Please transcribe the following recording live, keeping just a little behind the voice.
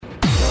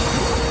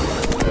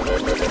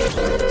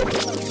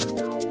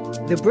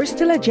The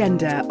Bristol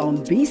Agenda on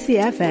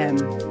BCFM.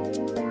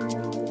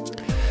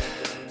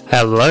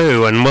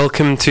 Hello and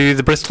welcome to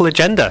the Bristol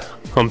Agenda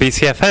on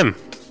BCFM.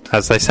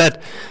 As I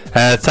said,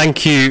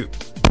 thank you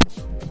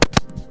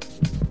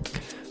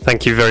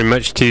very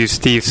much to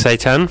Steve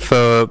Satan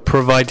for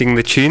providing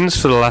the tunes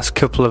for the last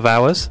couple of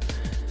hours.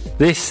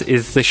 This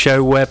is the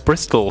show where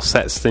Bristol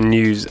sets the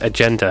news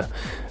agenda.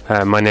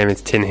 My name is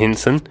Tin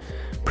Hinson.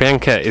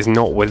 Priyanka is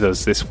not with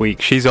us this week.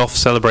 She's off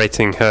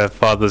celebrating her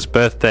father's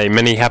birthday.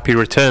 Many happy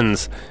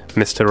returns,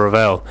 Mr.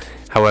 Ravel.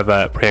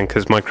 However,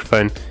 Priyanka's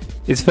microphone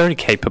is very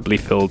capably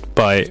filled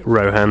by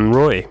Rohan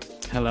Roy.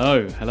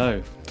 Hello.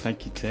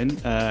 Thank you, Tin.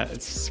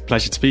 It's a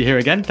pleasure to be here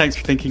again. Thanks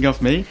for thinking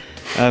of me.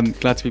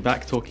 Glad to be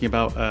back talking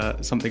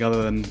about something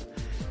other than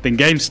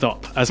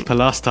GameStop, as per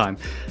last time.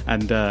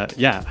 And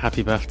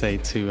happy birthday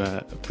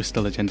to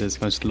Bristol Agenda's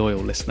most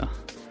loyal listener.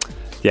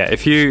 Yeah,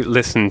 if you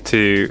listen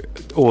to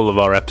all of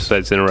our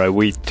episodes in a row,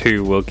 we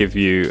too will give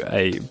you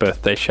a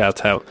birthday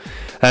shout out.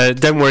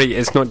 Don't worry,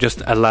 it's not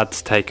just a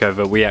lad's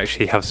takeover. We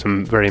actually have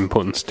some very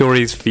important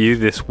stories for you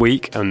this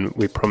week, and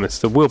we promise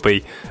there will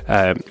be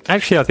I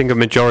think a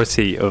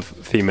majority of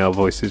female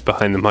voices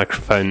behind the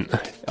microphone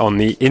on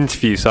the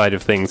interview side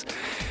of things.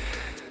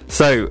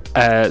 So,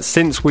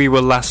 since we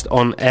were last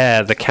on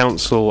air, the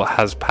council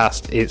has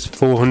passed its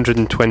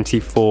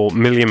 £424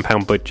 million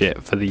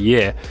budget for the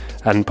year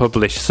and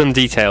published some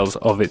details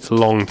of its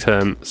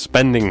long-term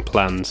spending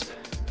plans.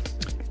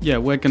 Yeah,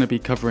 we're going to be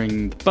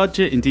covering the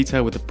budget in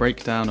detail with a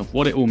breakdown of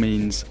what it all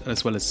means,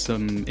 as well as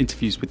some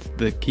interviews with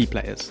the key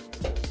players.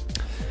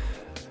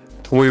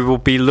 We will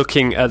be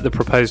looking at the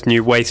proposed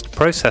new waste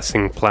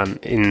processing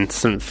plant in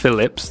St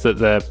Philips that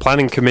the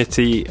planning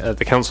committee,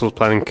 the council's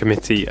planning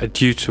committee, are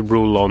due to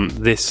rule on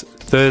this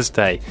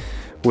Thursday.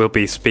 We'll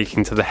be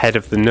speaking to the head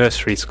of the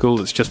nursery school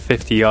that's just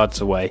 50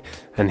 yards away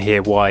and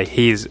hear why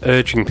he is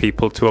urging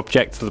people to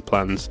object to the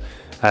plans.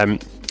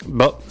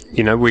 But,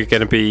 we're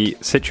going to be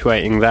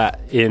situating that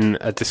in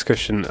a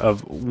discussion of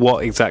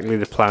what exactly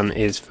the plan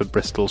is for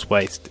Bristol's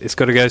waste. It's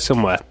got to go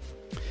somewhere.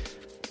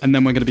 And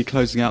then we're going to be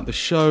closing out the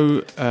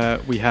show.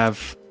 We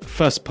have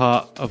first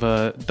part of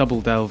a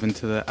double delve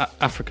into the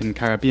African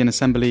Caribbean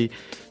Assembly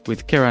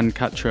with Kiran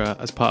Katra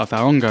as part of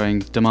our ongoing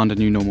Demand a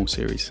New Normal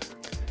series.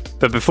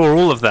 But before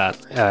all of that,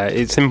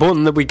 it's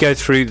important that we go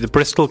through the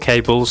Bristol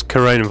Cable's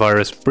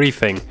coronavirus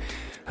briefing.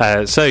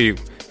 So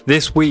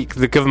this week,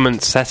 the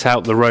government set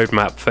out the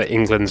roadmap for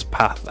England's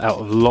path out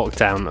of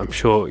lockdown. I'm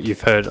sure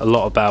you've heard a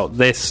lot about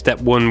this.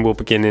 Step 1 will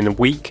begin in a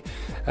week.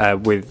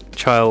 With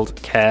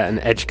childcare and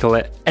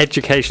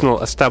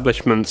educational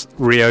establishments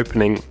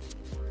reopening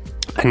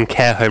and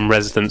care home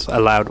residents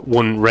allowed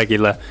one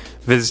regular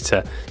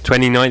visitor.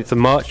 29th of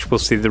March will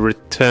see the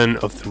return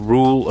of the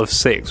rule of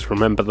 6,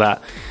 remember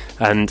that.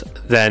 And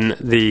then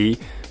the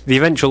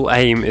eventual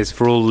aim is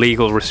for all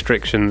legal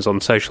restrictions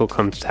on social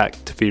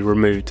contact to be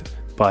removed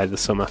by the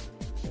summer.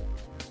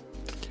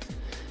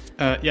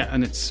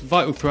 And it's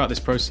vital throughout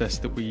this process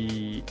that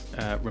we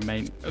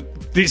remain...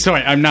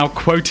 I'm now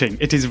quoting.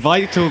 It is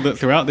vital that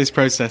throughout this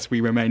process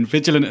we remain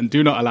vigilant and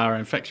do not allow our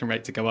infection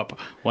rate to go up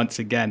once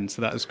again.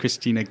 So that was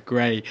Christina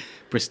Gray,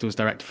 Bristol's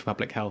Director for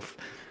Public Health,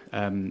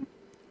 in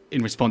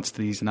response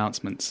to these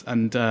announcements.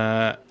 And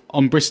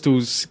on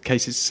Bristol's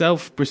case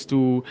itself,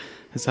 Bristol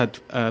has had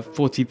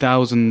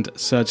 40,000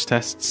 surge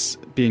tests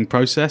being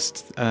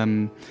processed.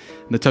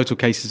 The total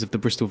cases of the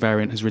Bristol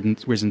variant has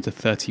risen to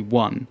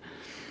 31.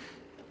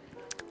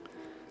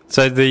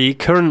 So the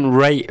current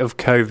rate of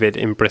COVID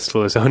in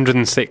Bristol is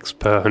 106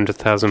 per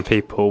 100,000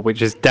 people,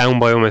 which is down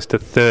by almost a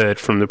third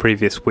from the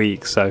previous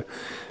week. So,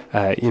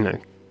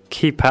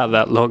 keep out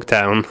that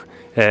lockdown.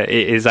 It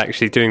is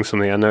actually doing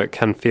something. I know it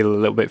can feel a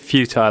little bit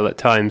futile at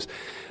times.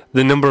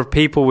 The number of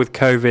people with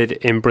COVID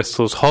in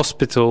Bristol's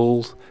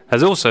hospitals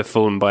has also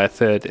fallen by a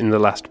third in the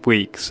last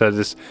week. So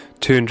there's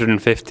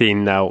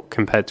 215 now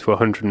compared to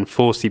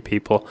 140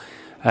 people.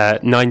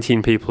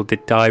 19 people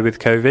did die with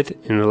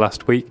COVID in the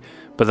last week,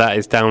 but that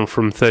is down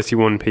from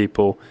 31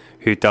 people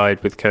who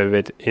died with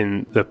COVID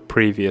in the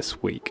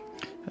previous week.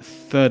 A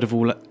third of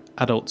all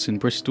adults in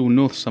Bristol,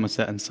 North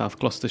Somerset and South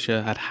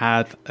Gloucestershire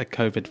had a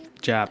COVID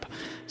jab.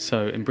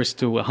 So in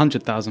Bristol,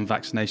 100,000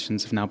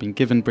 vaccinations have now been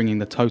given, bringing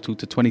the total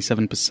to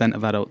 27%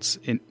 of adults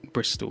in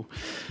Bristol.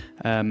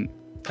 And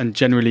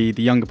generally,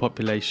 the younger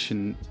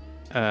population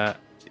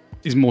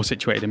is more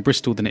situated in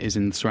Bristol than it is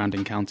in the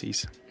surrounding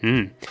counties.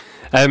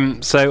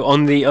 So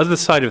on the other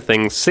side of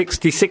things,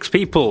 66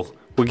 people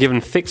were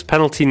given fixed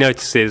penalty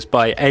notices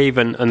by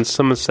Avon and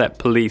Somerset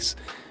police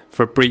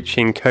for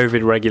breaching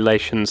COVID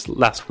regulations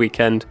last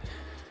weekend.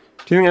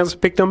 Do you think that's a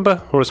big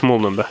number or a small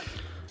number?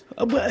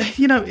 Well, I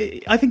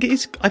think it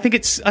is. I think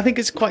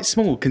it's quite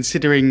small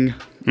considering.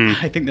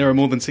 I think there are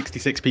more than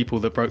 66 people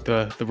that broke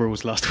the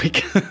rules last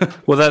week.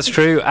 Well, that's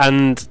true,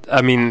 and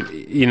I mean,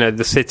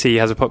 the city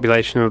has a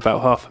population of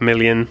about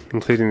 500,000,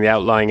 including the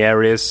outlying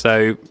areas.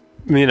 So,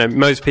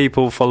 most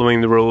people following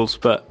the rules,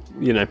 but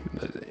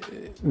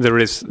there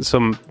is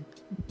some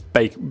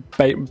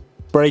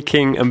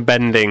breaking and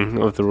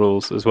bending of the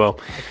rules as well.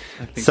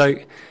 So,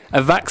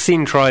 a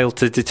vaccine trial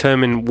to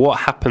determine what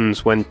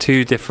happens when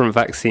two different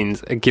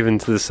vaccines are given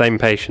to the same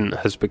patient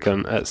has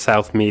begun at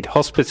Southmead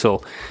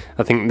Hospital.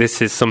 I think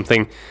this is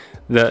something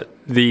that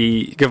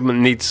the government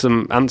needs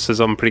some answers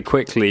on pretty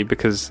quickly,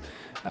 because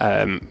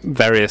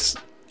various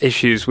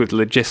issues with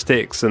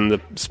logistics and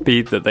the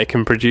speed that they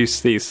can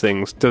produce these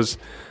things does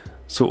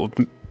sort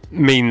of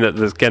mean that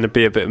there's going to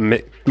be a bit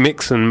of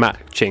mix and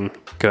matching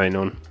going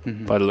on,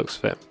 by the looks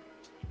of it.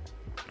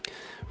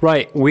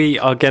 Right, we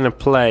are going to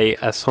play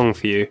a song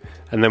for you,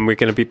 and then we're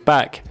going to be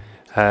back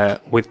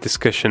with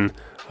discussion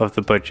of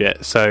the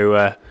budget.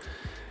 So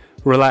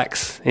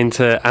relax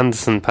into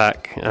Anderson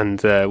 .Paak,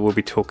 and we'll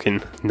be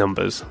talking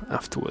numbers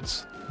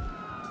afterwards.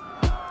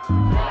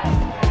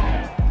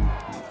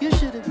 You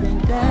should have been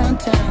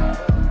downtown.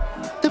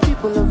 The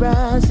people are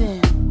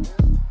rising.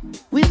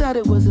 We thought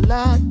it was a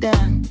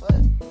lockdown.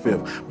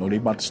 Fifth, no, they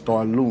about to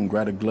start looting.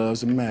 Grab the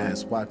gloves and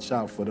masks. Watch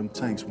out for them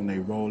tanks when they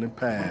rolling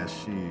past.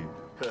 Shit.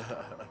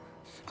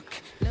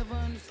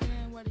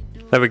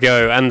 There we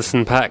go,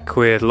 Anderson .Paak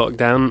with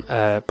Lockdown.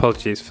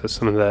 Apologies for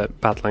some of the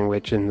bad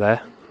language in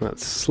there.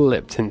 That's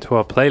slipped into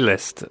our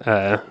playlist,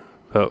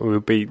 but we'll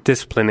be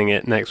disciplining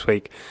it next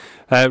week.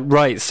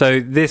 Right, so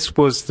this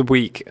was the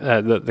week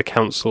that the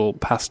council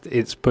passed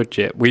its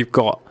budget. We've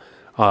got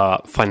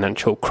our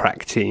financial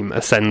crack team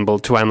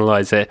assembled to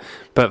analyse it.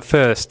 But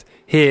first,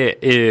 here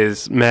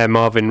is Mayor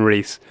Marvin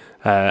Rees,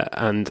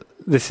 and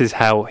this is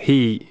how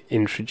he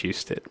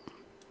introduced it.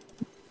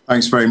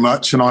 Thanks very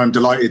much, and I'm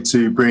delighted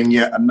to bring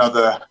yet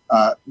another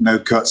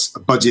no-cuts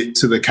budget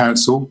to the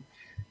council.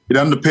 It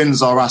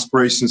underpins our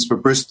aspirations for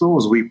Bristol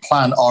as we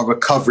plan our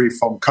recovery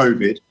from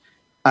COVID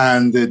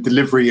and the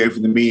delivery over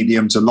the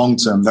medium to long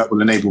term that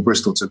will enable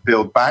Bristol to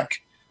build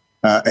back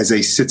as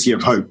a city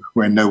of hope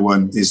where no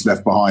one is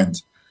left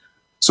behind.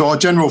 So our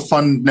general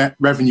fund net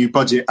revenue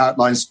budget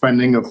outlines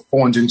spending of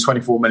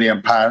 £424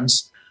 million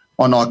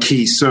on our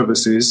key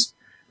services.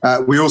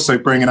 We also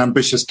bring an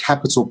ambitious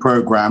capital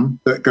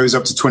programme that goes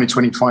up to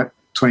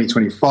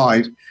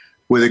 2025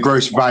 with a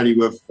gross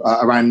value of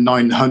around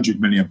 £900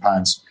 million.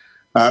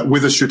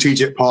 With a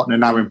strategic partner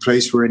now in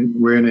place, we're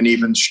in an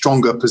even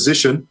stronger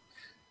position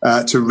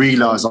to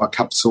realise our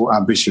capital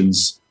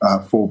ambitions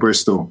for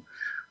Bristol.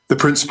 The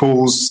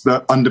principles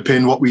that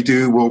underpin what we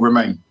do will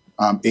remain: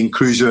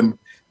 inclusion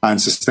and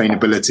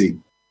sustainability.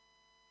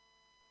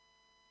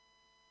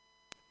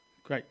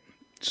 Great.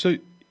 So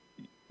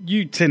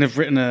you, Tin, have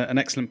written an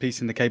excellent piece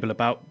in the Cable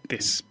about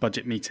this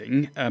budget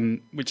meeting,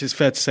 which is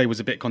fair to say was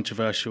a bit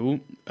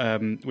controversial,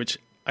 which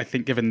I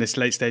think, given this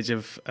late stage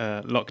of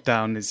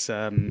lockdown, is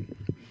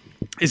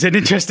an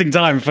interesting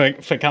time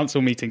for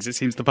council meetings. It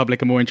seems the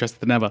public are more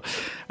interested than ever.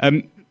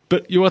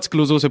 But your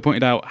article has also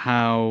pointed out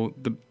how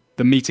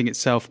the meeting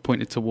itself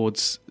pointed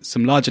towards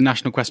some larger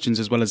national questions,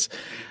 as well as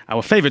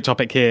our favourite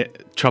topic here,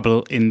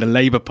 trouble in the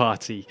Labour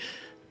Party.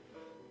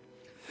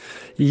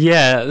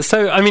 Yeah,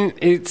 so, I mean,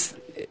 it's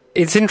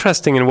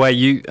interesting in a way.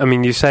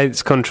 You say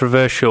it's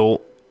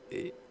controversial.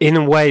 In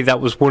a way,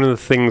 that was one of the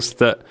things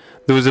that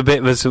there was a bit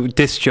of a sort of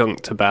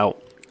disjunct about.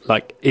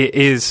 Like, it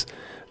is...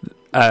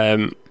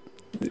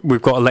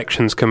 we've got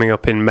elections coming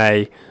up in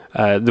May.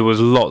 There was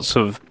lots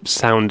of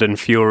sound and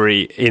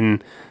fury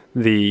in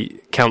the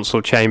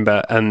council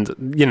chamber, and,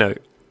 you know,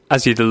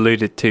 as you'd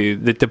alluded to,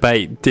 the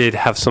debate did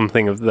have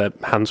something of the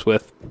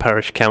Handsworth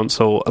Parish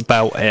Council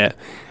about it.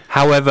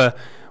 However,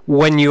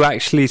 when you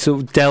actually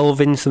sort of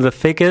delve into the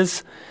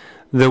figures,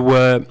 there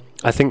were,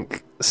 I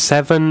think,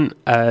 7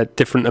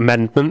 different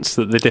amendments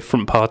that the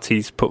different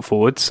parties put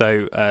forward.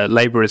 So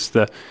Labour is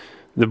the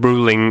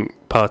ruling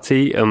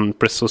party on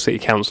Bristol City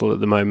Council at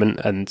the moment,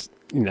 and,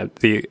 you know,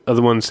 the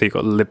other ones, so you've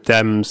got the Lib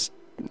Dems,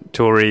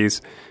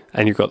 Tories,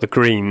 and you've got the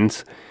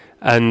Greens,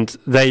 and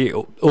they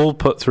all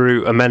put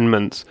through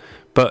amendments.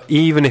 But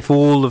even if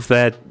all of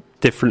their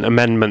different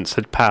amendments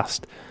had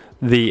passed,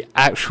 the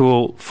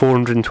actual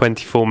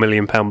 £424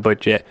 million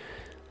budget,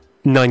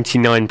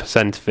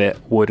 99% of it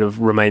would have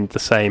remained the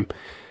same.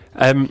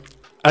 And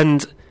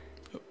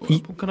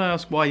can I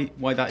ask why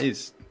that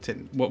is,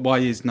 Tim? Why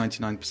is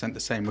 99% the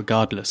same,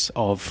 regardless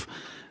of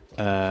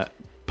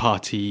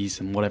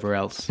parties and whatever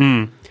else?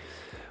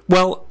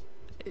 Well,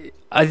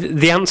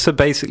 the answer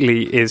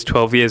basically is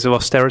 12 years of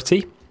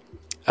austerity.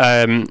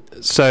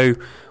 So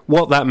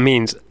what that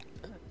means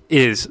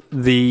is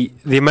the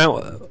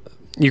amount...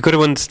 You've got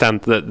to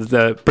understand that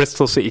the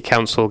Bristol City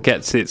Council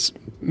gets its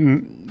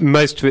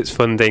most of its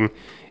funding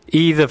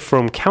either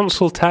from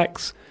council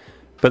tax,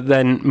 but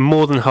then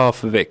more than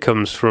half of it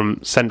comes from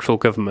central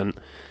government.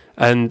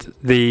 And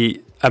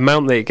the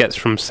amount that it gets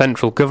from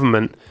central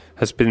government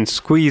has been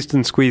squeezed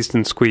and squeezed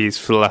and squeezed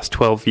for the last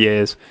 12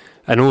 years.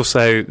 And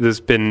also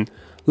there's been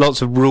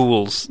lots of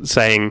rules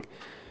saying,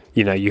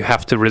 you know, you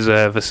have to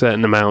reserve a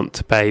certain amount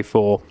to pay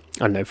for,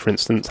 I don't know, for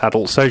instance,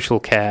 adult social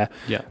care.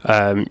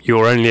 Yeah.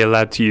 You're only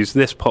allowed to use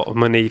this pot of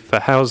money for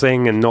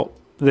housing and not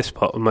this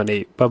pot of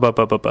money, blah, blah,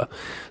 blah, blah, blah.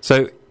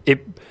 So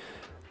it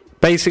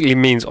basically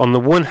means, on the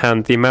one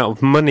hand, the amount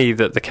of money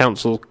that the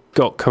council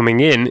got coming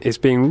in is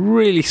being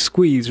really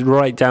squeezed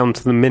right down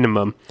to the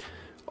minimum.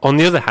 On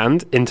the other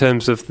hand, in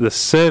terms of the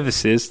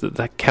services that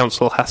the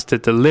council has to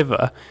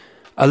deliver,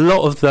 a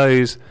lot of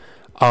those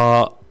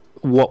are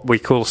what we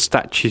call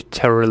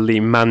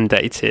statutorily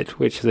mandated,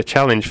 which is a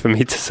challenge for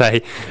me to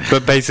say,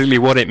 but basically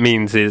what it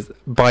means is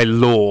by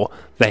law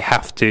they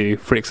have to,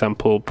 for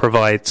example,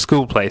 provide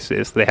school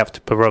places, they have to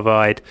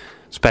provide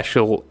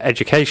special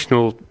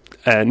educational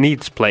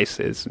needs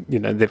places. You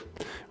know,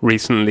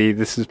 recently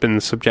this has been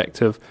the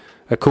subject of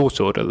a court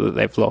order that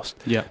they've lost.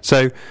 Yeah.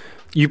 So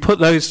you put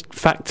those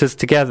factors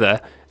together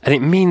and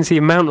it means the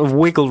amount of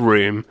wiggle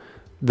room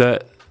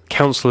that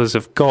councillors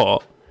have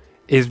got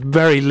is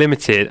very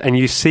limited, and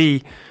you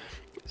see,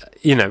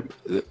 you know,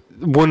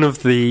 one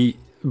of the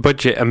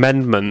budget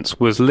amendments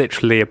was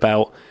literally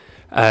about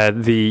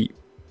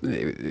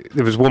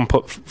there was one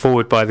put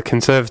forward by the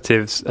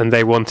Conservatives, and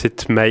they wanted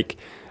to make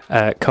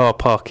car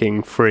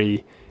parking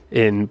free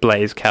in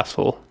Blaise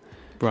Castle.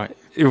 Right.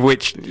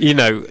 Which, you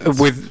know,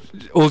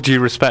 with all due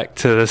respect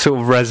to the sort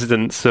of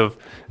residents of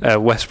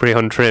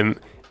Westbury-on-Trym,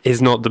 is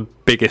not the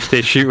biggest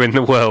issue in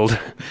the world.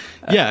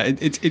 Yeah,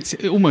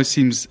 it almost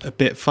seems a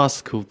bit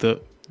farcical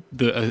that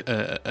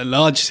a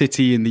large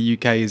city in the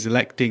UK is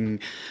electing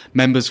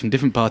members from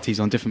different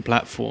parties on different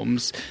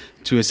platforms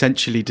to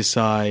essentially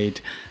decide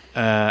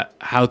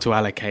how to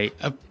allocate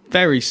a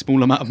very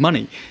small amount of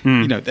money.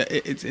 You know,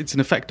 it's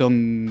an effect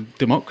on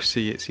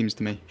democracy, it seems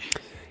to me.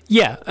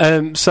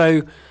 Yeah,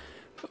 so,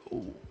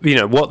 you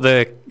know,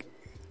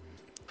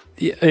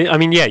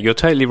 you're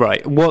totally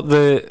right. What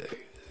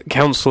the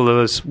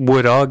councillors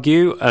would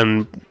argue,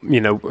 and,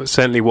 you know,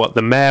 certainly what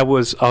the mayor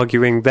was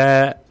arguing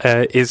there,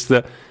 is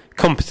that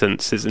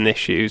competence is an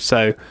issue.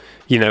 So,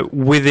 you know,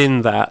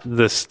 within that,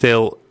 there's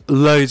still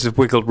loads of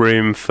wiggle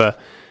room for,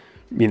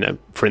 you know,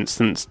 for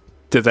instance,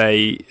 do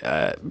they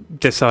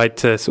decide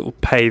to sort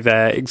of pay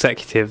their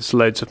executives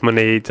loads of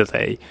money? Do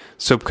they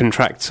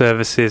subcontract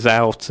services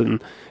out?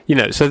 And, you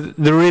know, so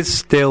there are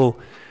still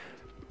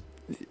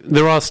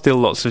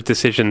lots of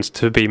decisions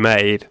to be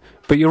made.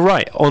 But you're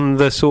right, on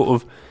the sort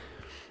of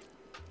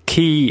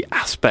key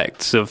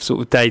aspects of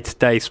sort of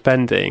day-to-day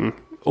spending,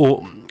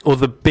 or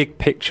the big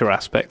picture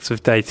aspects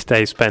of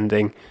day-to-day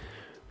spending,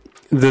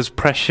 there's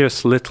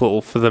precious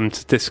little for them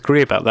to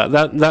disagree about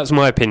that. That's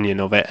my opinion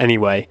of it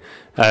anyway.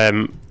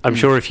 I'm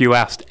sure if you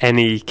asked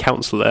any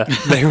councillor,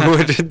 they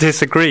would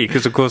disagree,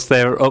 because of course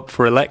they're up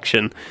for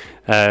election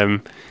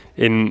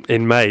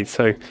in May.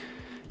 So,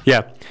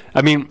 yeah,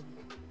 I mean,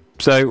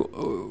 so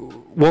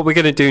what we're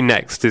going to do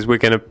next is we're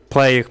going to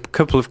play a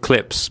couple of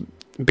clips,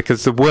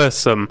 because there were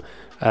some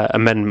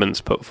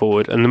amendments put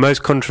forward, and the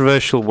most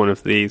controversial one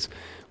of these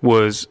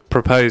was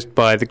proposed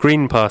by the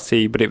Green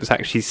Party, but it was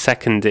actually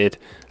seconded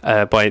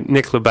by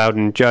Nicola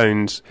Bowden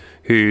Jones,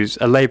 who's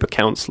a Labour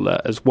councillor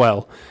as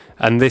well.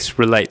 And this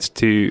relates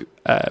to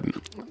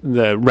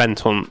the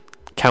rent on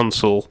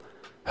council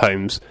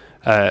homes.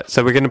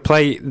 So we're going to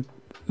play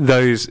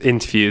those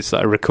interviews that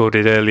I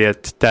recorded earlier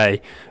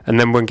today, and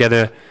then we're going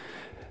to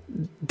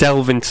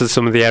delve into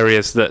some of the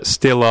areas that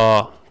still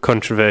are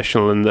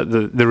controversial and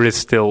that there is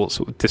still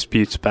sort of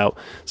disputes about.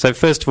 So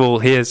first of all,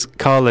 here's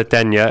Carla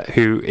Denyer,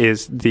 who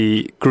is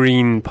the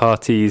Green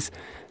Party's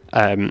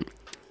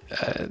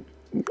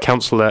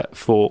councillor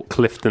for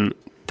Clifton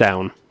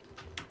Down.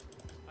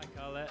 Hi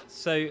Carla.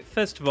 So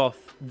first of all,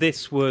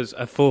 this was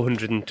a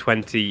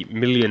 £420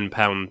 million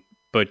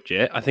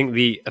budget. I think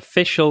the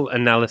official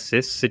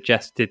analysis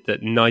suggested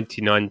that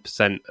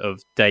 99%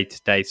 of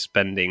day-to-day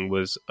spending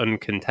was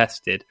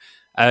uncontested.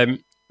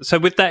 So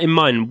with that in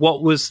mind,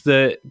 what was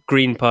the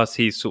Green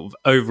Party's sort of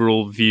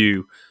overall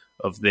view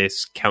of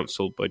this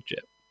council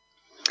budget?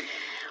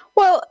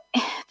 Well,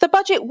 the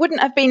budget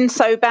wouldn't have been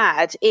so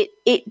bad.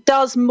 It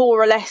does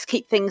more or less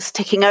keep things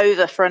ticking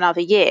over for another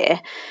year.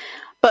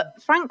 But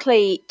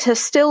frankly, to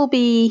still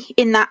be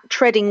in that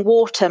treading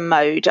water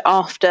mode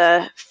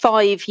after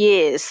 5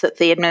 years that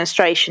the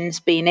administration's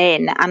been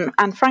in,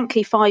 and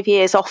frankly 5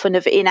 years often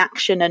of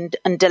inaction and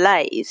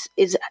delays,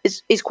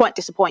 is quite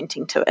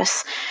disappointing to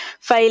us.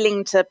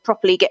 Failing to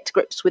properly get to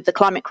grips with the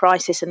climate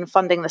crisis and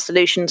funding the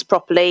solutions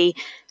properly,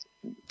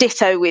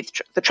 ditto with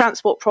the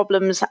transport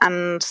problems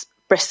and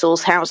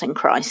Bristol's housing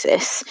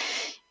crisis.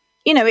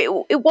 You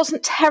know, it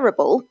wasn't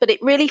terrible, but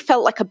it really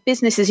felt like a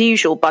business as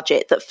usual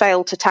budget that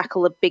failed to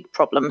tackle the big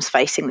problems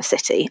facing the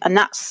city. And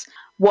that's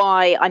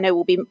why, I know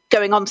we'll be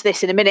going on to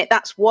this in a minute,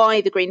 that's why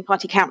the Green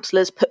Party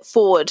councillors put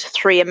forward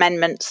 3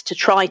 amendments to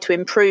try to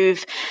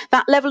improve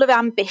that level of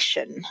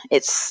ambition.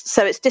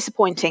 It's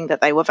disappointing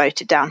that they were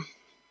voted down.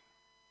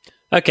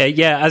 Okay,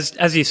 yeah,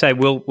 as you say,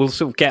 we'll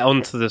sort of get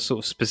onto the sort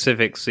of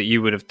specifics that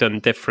you would have done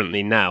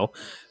differently now.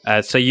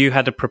 So you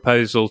had a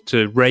proposal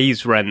to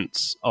raise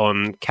rents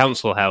on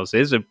council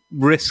houses, a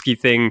risky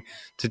thing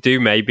to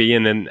do maybe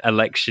in an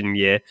election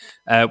year.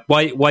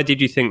 Why did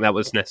you think that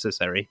was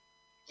necessary?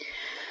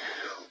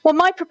 Well,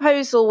 my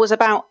proposal was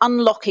about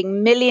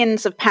unlocking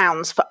millions of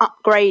pounds for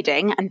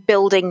upgrading and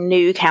building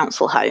new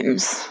council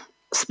homes.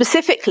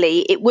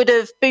 specifically, it would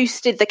have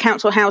boosted the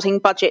council housing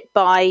budget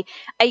by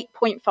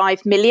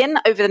 8.5 million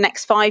over the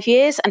next 5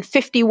 years and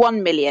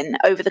 51 million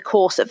over the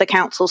course of the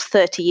council's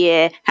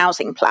 30-year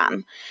housing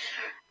plan.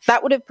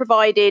 That would have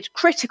provided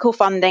critical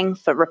funding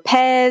for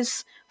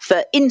repairs,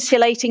 for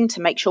insulating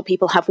to make sure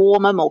people have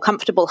warmer, more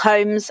comfortable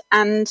homes,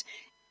 and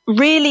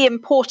really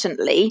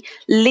importantly,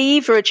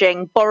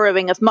 leveraging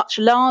borrowing of much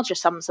larger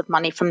sums of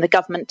money from the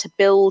government to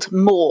build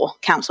more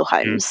council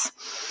homes.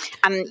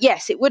 And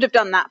yes, it would have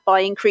done that by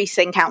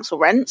increasing council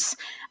rents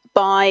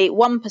by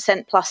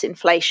 1% plus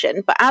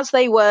inflation. But as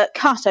they were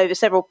cut over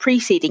several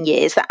preceding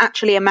years, that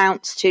actually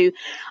amounts to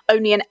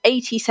only an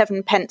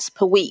 87 pence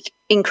per week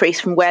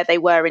increase from where they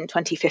were in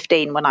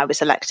 2015 when I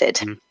was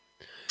elected.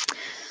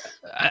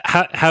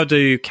 How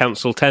do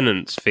council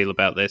tenants feel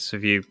about this?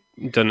 Have you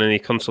done any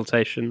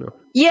consultation?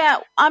 Yeah,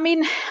 I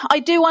mean, I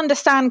do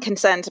understand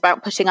concerns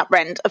about putting up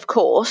rent, of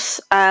course.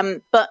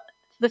 But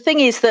the thing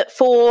is that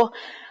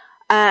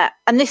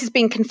and this has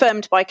been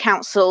confirmed by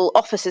council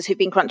officers who've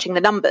been crunching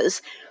the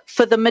numbers,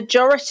 for the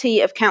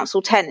majority of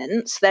council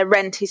tenants, their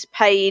rent is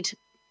paid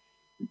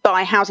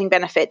by housing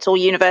benefits or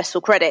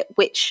universal credit,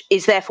 which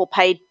is therefore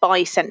paid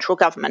by central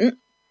government.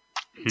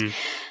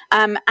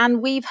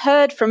 And we've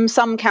heard from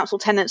some council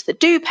tenants that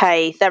do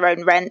pay their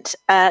own rent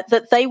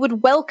that they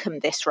would welcome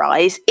this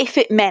rise if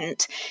it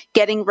meant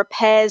getting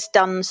repairs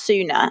done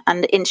sooner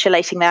and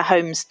insulating their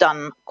homes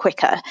done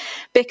quicker,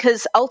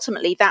 because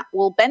ultimately that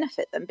will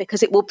benefit them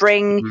because it will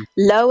bring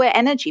lower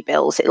energy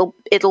bills.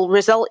 It'll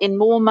result in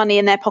more money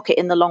in their pocket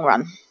in the long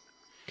run.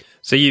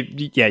 So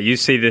you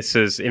see this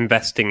as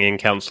investing in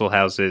council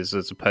houses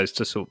as opposed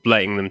to sort of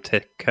letting them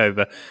tick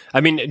over.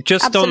 I mean,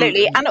 just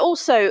absolutely, and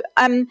also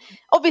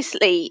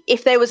obviously,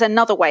 if there was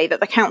another way that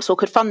the council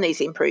could fund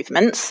these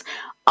improvements,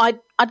 I'd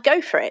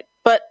go for it.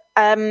 But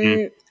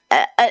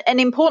an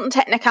important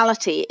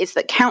technicality is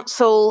that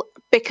council,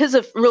 because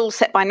of rules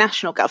set by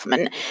national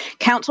government,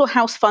 council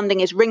house funding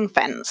is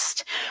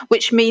ring-fenced,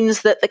 which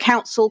means that the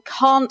council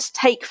can't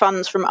take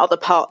funds from other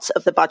parts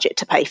of the budget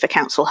to pay for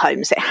council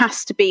homes. It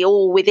has to be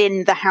all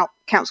within the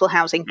council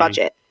housing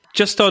budget.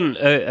 Just on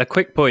a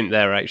quick point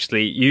there,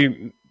 actually,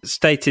 you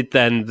stated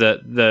then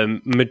that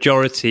the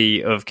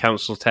majority of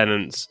council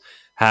tenants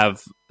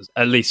have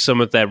at least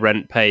some of their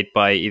rent paid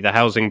by either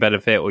housing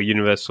benefit or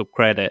universal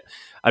credit.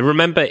 I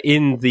remember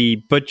in the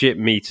budget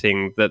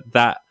meeting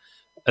that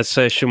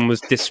assertion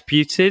was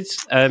disputed.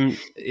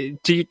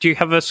 Do you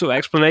have a sort of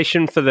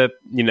explanation for the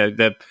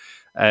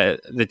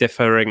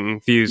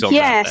differing views on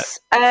that?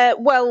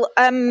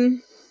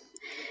 Yes.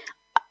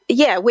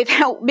 Yeah,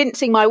 without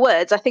mincing my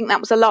words, I think that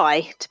was a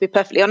lie, to be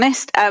perfectly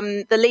honest.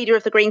 The leader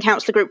of the Green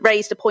Councillor Group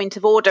raised a point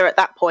of order at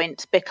that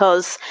point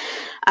because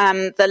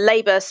the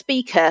Labour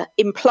speaker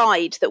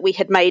implied that we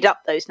had made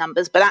up those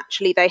numbers, but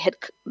actually they had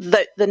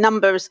the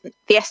numbers,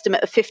 the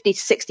estimate of 50 to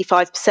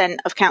 65%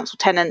 of council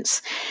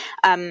tenants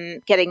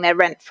getting their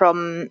rent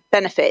from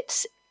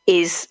benefits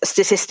is a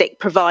statistic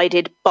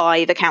provided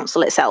by the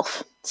council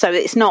itself. So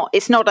it's not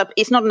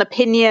an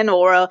opinion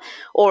or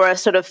a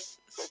sort of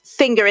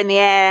finger in the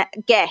air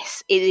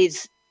guess. It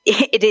is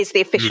the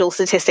official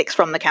statistics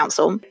from the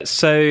council.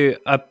 So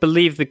I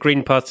believe the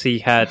Green Party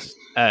had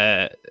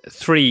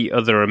 3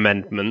 other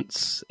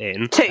amendments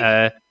in.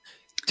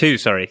 Three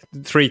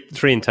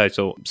in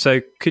total.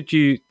 So could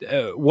you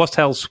what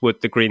else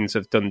would the Greens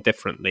have done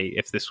differently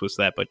if this was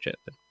their budget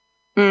then?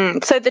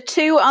 So the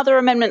 2 other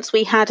amendments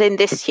we had in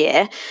this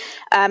year,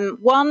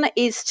 one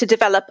is to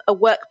develop a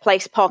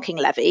workplace parking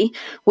levy,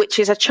 which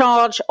is a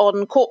charge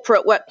on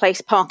corporate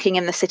workplace parking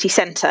in the city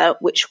centre,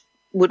 which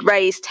would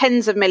raise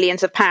tens of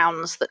millions of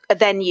pounds that are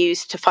then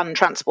used to fund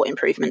transport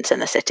improvements in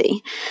the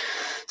city.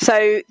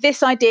 So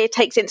this idea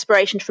takes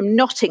inspiration from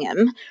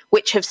Nottingham,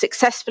 which have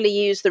successfully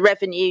used the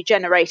revenue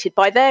generated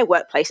by their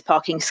workplace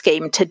parking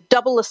scheme to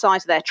double the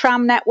size of their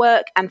tram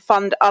network and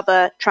fund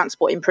other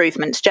transport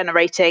improvements,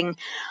 generating,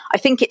 I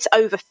think it's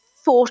over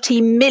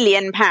 £40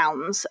 million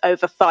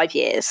over 5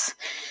 years.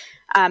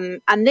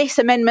 And this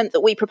amendment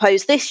that we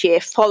propose this year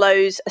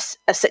follows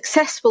a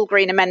successful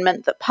Green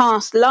amendment that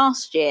passed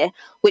last year,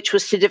 which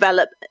was to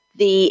develop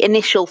the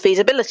initial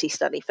feasibility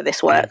study for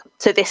this work.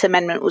 So this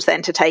amendment was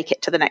then to take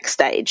it to the next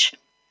stage.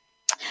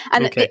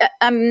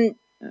 And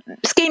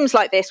schemes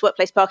like this,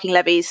 workplace parking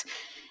levies,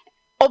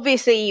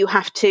 obviously you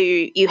have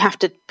to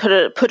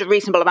put a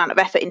reasonable amount of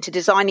effort into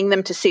designing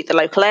them to suit the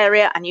local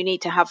area, and you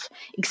need to have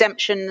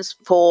exemptions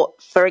for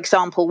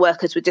example,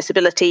 workers with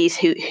disabilities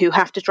who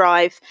have to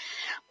drive.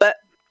 But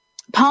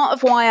part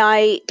of why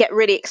I get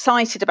really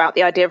excited about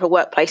the idea of a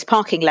workplace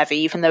parking levy,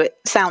 even though it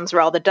sounds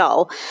rather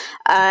dull,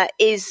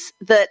 is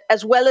that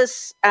as well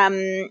as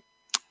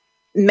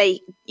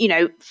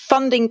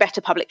funding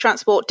better public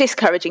transport,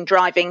 discouraging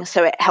driving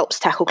so it helps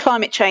tackle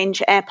climate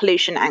change, air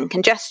pollution and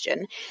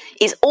congestion,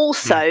 is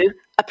also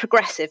a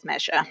progressive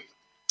measure.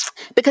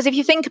 Because if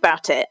you think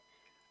about it,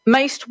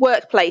 most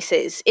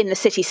workplaces in the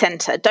city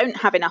centre don't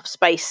have enough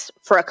space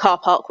for a car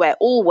park where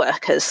all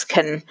workers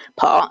can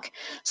park.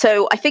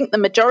 So I think the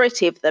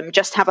majority of them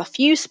just have a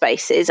few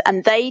spaces,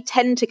 and they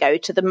tend to go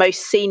to the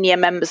most senior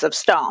members of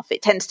staff.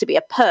 It tends to be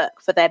a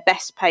perk for their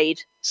best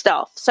paid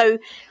staff. So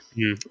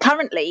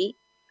currently,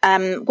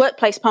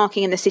 workplace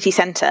parking in the city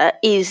centre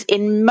is,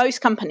 in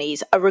most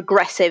companies, a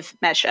regressive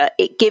measure.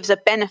 It gives a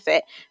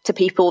benefit to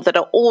people that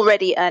are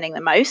already earning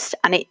the most,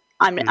 and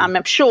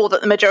I'm sure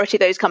that the majority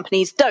of those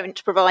companies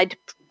don't provide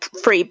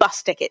free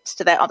bus tickets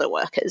to their other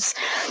workers.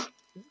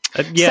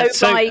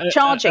 So by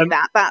charging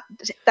that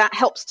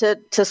helps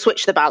to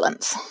switch the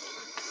balance.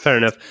 Fair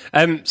enough.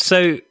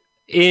 So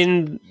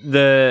in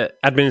the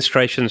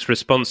administration's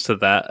response to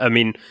that, I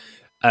mean,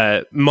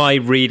 my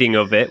reading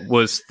of it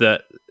was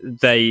that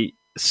they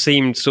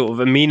seemed sort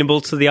of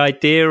amenable to the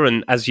idea,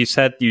 and as you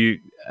said, you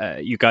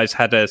guys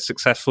had a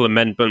successful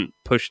amendment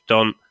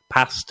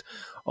passed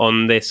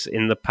on this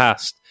in the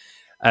past.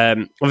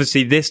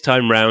 Obviously, this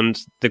time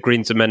round, the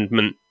Greens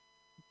amendment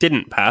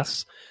didn't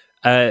pass.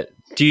 Do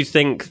you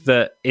think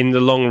that in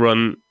the long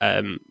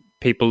run,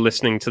 people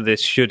listening to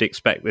this should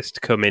expect this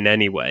to come in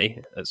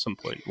anyway at some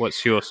point?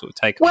 What's your sort of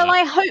take on that? Well,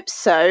 I hope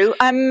so.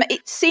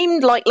 It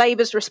seemed like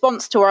Labour's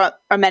response to our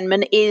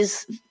amendment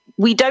is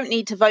we don't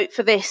need to vote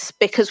for this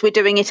because we're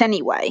doing it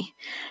anyway.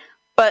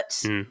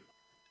 But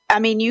I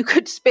mean, you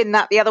could spin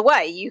that the other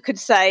way. You could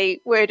say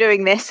we're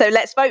doing this, so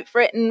let's vote for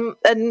it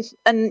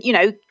and you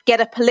know, get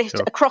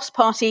a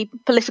cross-party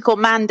political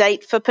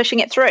mandate for pushing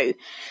it through.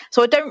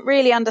 So I don't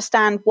really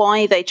understand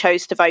why they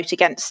chose to vote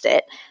against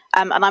it,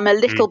 and I'm a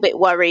little bit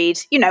worried.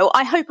 You know,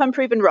 I hope I'm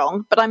proven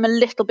wrong, but I'm a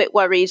little bit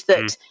worried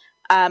that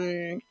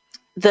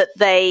that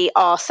they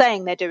are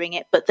saying they're doing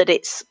it, but that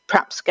it's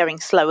perhaps going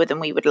slower than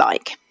we would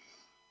like.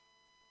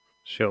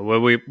 Sure. Well,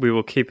 we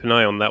will keep an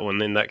eye on that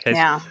one in that case.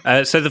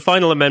 Yeah. So the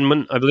final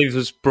amendment, I believe,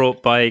 was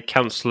brought by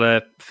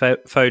Councillor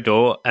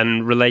Fodor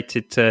and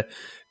related to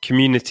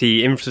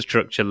community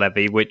infrastructure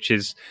levy, which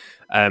is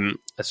a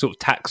sort of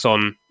tax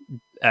on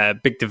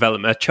big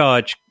development, a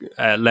charge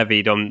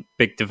levied on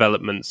big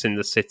developments in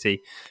the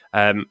city.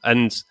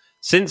 And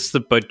since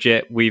the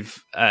budget,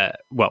 we've,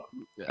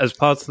 as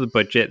part of the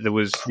budget, there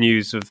was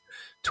news of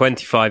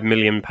 £25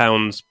 million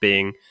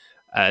being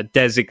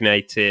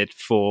designated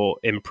for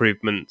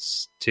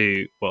improvements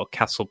to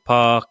Castle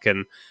Park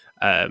and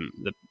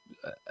the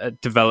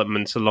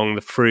developments along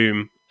the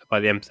Froome by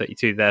the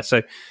M32 there.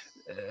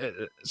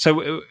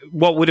 So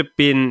what would have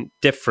been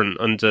different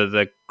under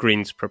the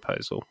Greens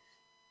proposal?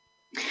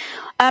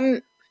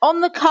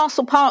 On the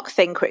Castle Park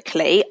thing,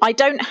 quickly, I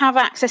don't have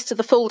access to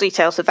the full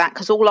details of that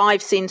because all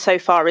I've seen so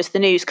far is the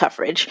news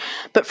coverage.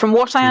 But from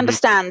what I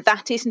understand,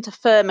 that isn't a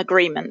firm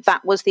agreement.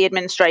 That was the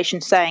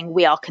administration saying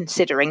we are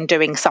considering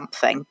doing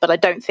something, but I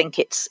don't think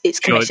it's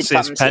committed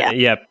funds yet.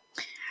 Yeah,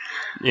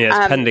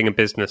 it's pending a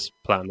business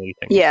plan and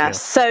things. Yeah,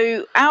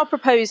 so our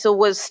proposal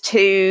was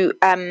to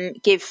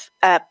give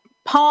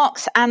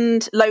parks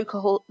and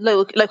local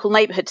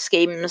neighbourhood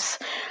schemes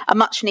a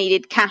much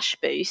needed cash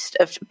boost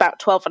of about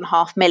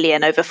 12.5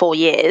 million over 4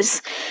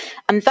 years,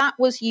 and that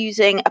was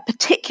using a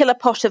particular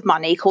pot of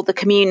money called the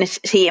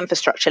Community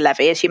Infrastructure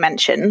Levy, as you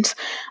mentioned,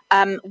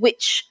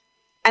 which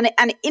and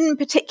in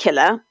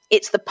particular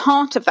it's the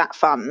part of that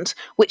fund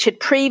which had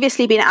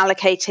previously been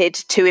allocated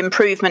to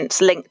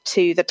improvements linked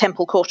to the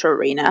Temple Quarter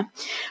Arena,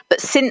 but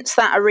since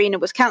that arena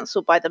was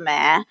cancelled by the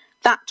mayor,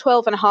 that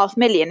 12.5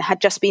 million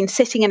had just been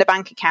sitting in a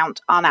bank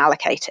account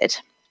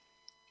unallocated.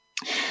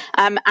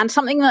 And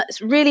something that's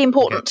really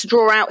important to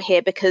draw out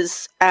here,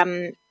 because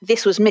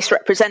this was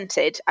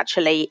misrepresented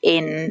actually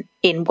in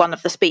one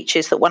of the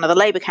speeches that one of the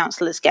Labour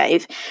councillors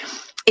gave,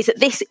 is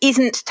that this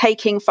isn't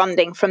taking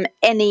funding from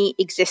any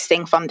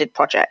existing funded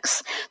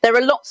projects. There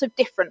are lots of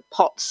different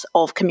pots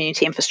of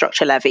community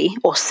infrastructure levy,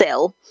 or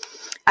CIL,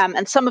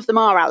 and some of them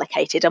are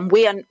allocated, and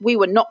we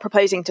were not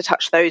proposing to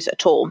touch those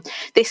at all.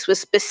 This was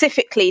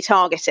specifically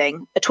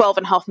targeting a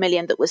 12.5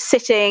 million that was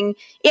sitting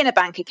in a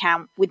bank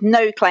account with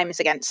no claims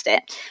against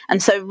it.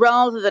 And so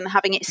rather than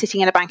having it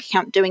sitting in a bank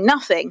account doing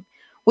nothing,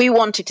 we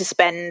wanted to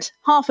spend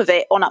half of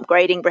it on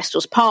upgrading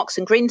Bristol's parks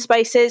and green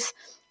spaces,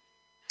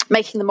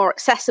 making them more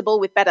accessible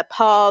with better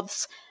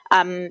paths,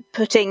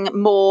 putting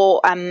more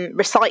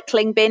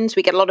recycling bins.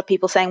 We get a lot of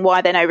people saying, why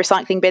are there no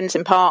recycling bins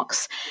in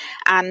parks?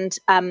 And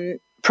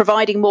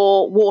providing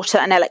more water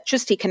and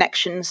electricity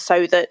connections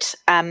so that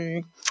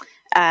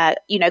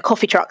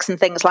coffee trucks and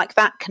things like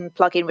that can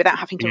plug in without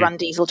having to run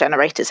diesel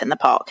generators in the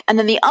park. And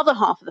then the other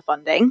half of the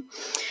funding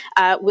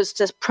was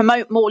to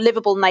promote more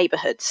livable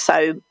neighbourhoods,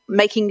 so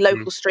making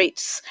local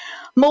streets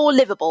more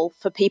livable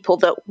for people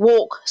that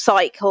walk,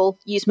 cycle,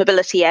 use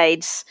mobility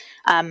aids,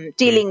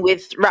 dealing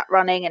with rat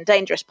running and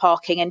dangerous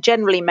parking, and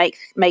generally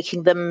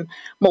making them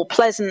more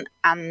pleasant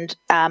and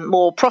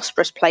more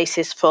prosperous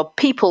places for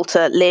people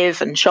to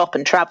live and shop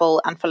and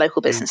travel, and for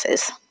local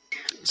businesses.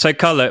 So,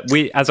 Carla,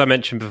 as I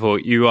mentioned before,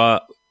 you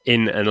are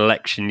in an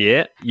election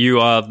year.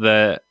 You are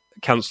the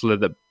councillor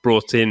that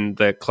brought in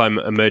the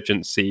climate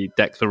emergency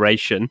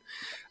declaration.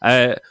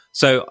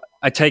 So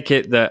I take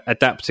it that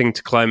adapting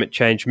to climate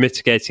change,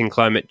 mitigating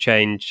climate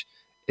change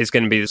is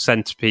going to be the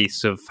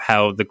centrepiece of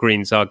how the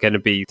Greens are going to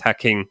be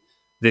attacking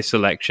this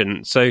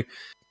election. So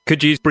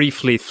could you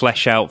briefly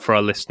flesh out for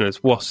our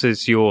listeners, what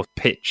is your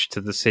pitch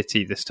to the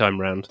city this time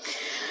round?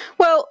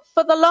 Well,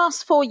 for the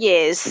last 4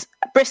 years,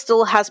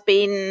 Bristol has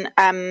been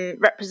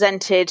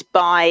represented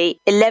by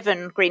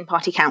 11 Green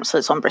Party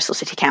councillors on Bristol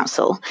City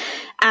Council.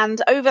 And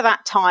over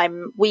that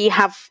time, we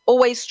have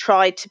always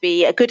tried to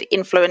be a good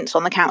influence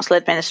on the council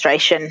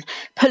administration,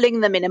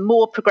 pulling them in a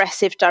more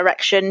progressive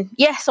direction,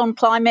 yes, on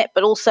climate,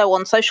 but also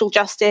on social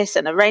justice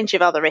and a range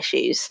of other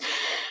issues.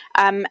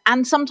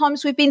 And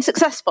sometimes we've been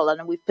successful,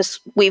 and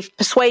we've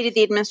persuaded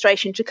the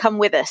administration to come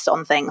with us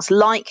on things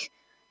like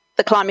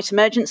the climate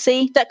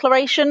emergency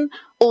declaration,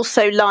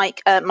 also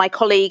like my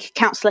colleague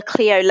Councillor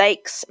Cleo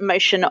Lake's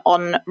motion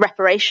on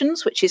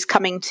reparations, which is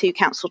coming to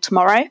council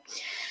tomorrow.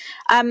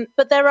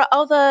 But there are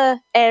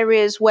other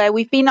areas where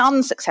we've been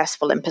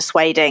unsuccessful in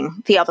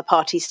persuading the other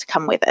parties to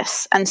come with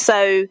us. And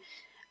so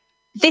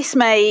this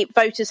May,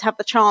 voters have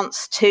the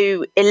chance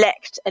to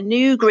elect a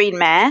new Green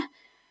mayor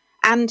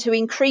and to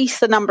increase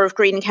the number of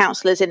Green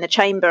councillors in the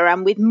chamber.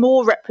 And with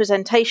more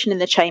representation in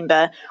the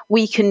chamber,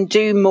 we can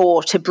do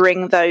more to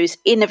bring those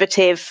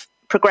innovative,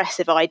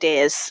 progressive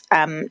ideas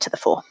to the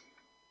fore.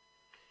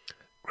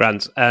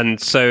 Grant. And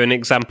so an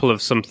example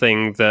of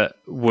something that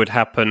would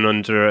happen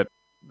under a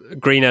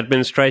Green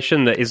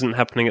administration that isn't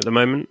happening at the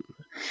moment?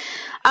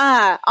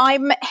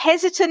 I'm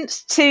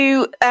hesitant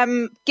to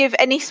give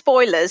any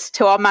spoilers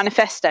to our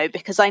manifesto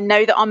because I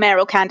know that our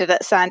mayoral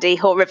candidate, Sandy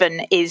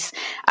Hoare-Riven, is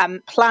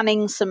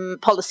planning some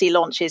policy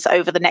launches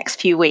over the next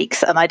few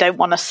weeks, and I don't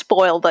want to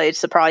spoil those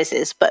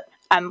surprises. But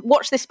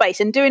watch this space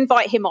and do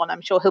invite him on.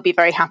 I'm sure he'll be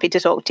very happy to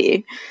talk to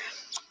you.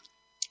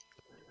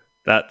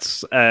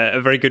 That's a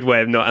very good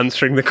way of not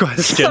answering the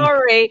question.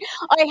 Sorry,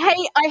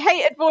 I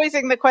hate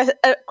voicing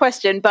the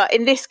question, but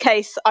in this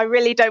case, I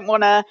really don't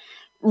want to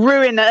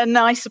ruin a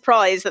nice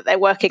surprise that they're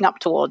working up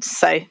towards.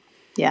 So,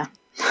 yeah.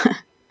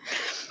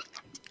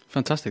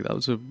 Fantastic. That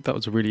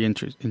was a really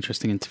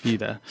interesting interview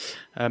there,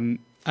 and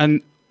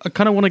I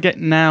kind of want to get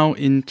now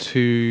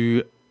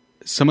into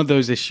some of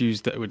those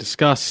issues that were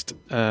discussed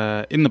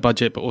in the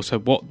budget, but also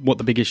what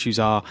the big issues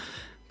are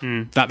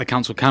that the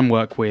council can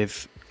work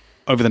with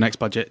over the next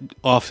budget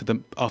after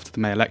the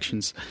May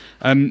elections.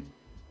 I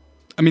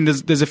mean,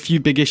 there's a few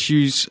big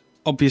issues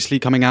obviously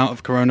coming out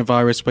of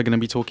coronavirus. We're going to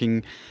be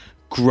talking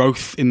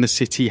growth in the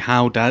city.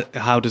 How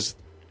does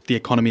the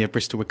economy of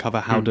Bristol recover?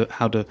 How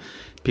do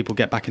people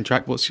get back in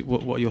track? What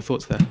are your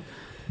thoughts there?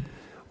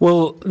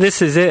 Well,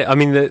 this is it. I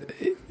mean,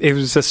 it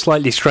was a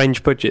slightly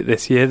strange budget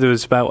this year. There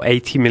was about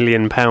 £80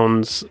 million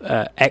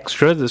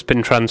extra that's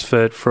been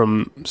transferred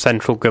from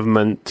central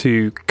government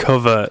to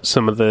cover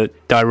some of the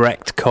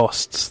direct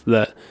costs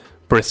that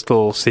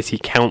Bristol City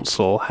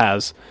Council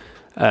has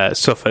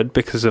suffered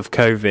because of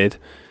COVID.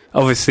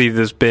 Obviously,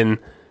 there's been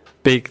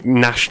big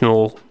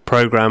national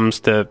programmes,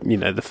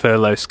 the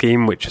furlough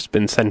scheme, which has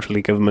been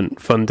centrally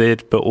government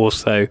funded, but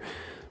also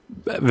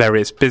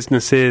various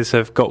businesses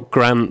have got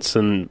grants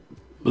and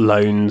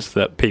loans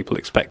that people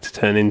expect to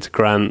turn into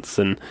grants,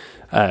 and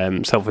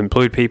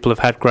self-employed people have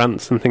had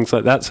grants and things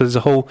like that. So there's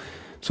a whole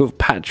sort of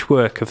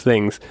patchwork of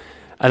things.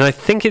 And I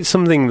think it's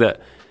something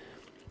that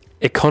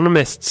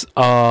economists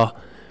are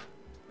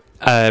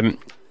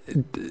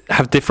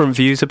have different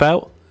views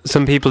about.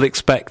 Some people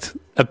expect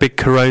a big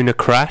corona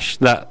crash.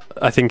 That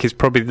I think is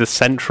probably the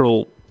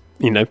central,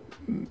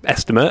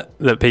 estimate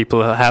that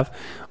people have.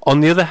 On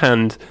the other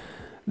hand,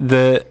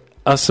 there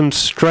are some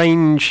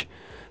strange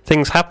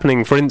things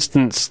happening. For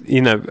instance,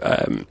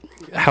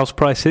 house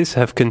prices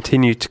have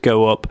continued to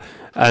go up,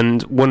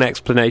 and one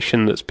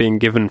explanation that's being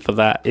given for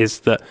that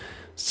is that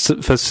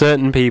for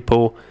certain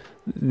people,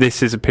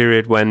 this is a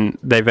period when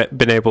they've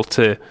been able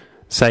to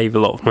save a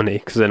lot of money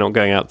because they're not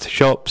going out to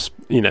shops.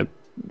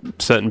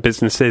 Certain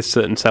businesses,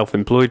 certain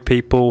self-employed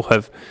people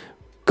have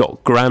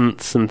got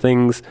grants and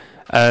things.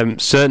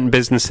 Certain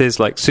businesses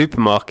like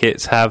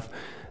supermarkets have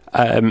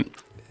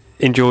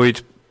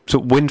enjoyed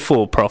sort of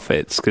windfall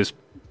profits because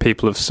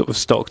people have sort of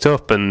stocked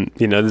up, and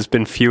there's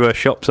been fewer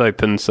shops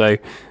open, so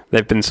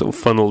they've been sort of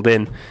funneled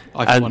in.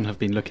 I, for one, have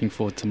been looking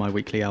forward to my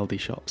weekly Aldi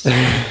shops.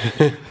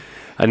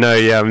 I know,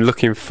 yeah, I'm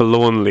looking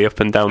forlornly up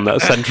and down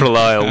that central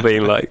aisle,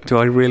 being like, do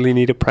I really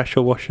need a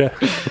pressure washer?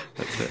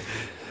 That's it.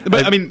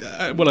 But I mean,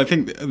 I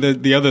think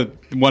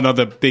one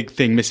other big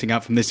thing missing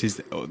out from this is,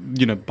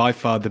 by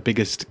far the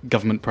biggest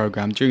government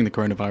programme during the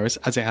coronavirus,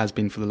 as it has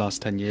been for the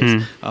last 10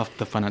 years after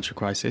the financial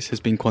crisis,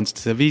 has been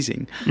quantitative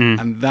easing.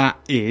 And that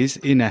is,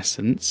 in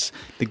essence,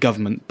 the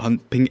government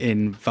pumping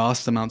in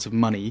vast amounts of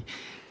money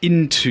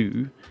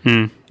into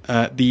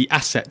the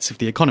assets of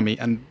the economy.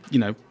 And,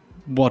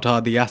 what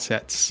are the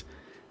assets?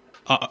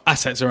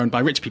 Assets are owned by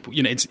rich people.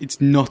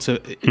 It's not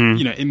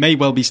it may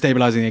well be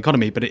stabilising the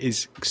economy, but it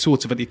is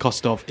sort of at the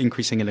cost of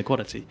increasing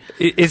inequality.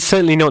 It's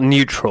certainly not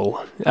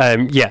neutral.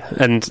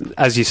 And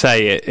as you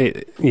say,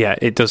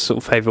 it does sort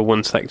of favour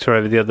one sector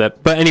over the other.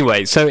 But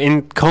anyway, so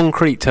in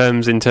concrete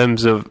terms, in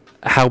terms of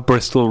how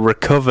Bristol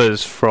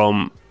recovers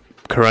from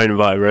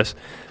coronavirus.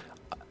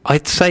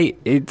 I'd say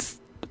it's,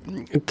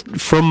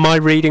 from my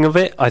reading of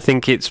it, I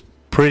think it's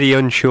pretty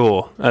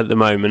unsure at the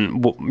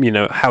moment,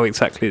 how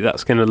exactly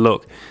that's going to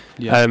look.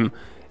 Yeah.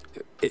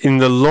 In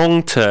the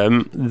long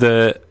term,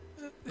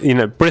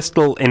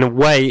 Bristol, in a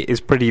way,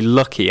 is pretty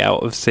lucky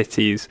out of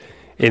cities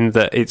in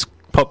that its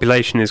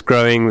population is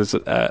growing. There's,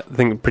 I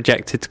think,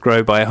 projected to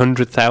grow by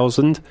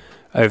 100,000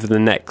 over the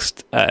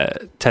next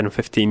 10 or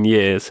 15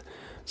 years.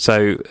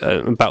 So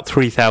about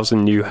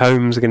 3,000 new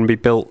homes are going to be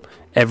built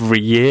every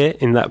year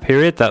in that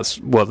period. That's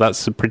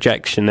the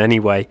projection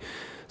anyway.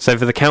 So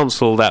for the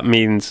council, that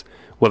means,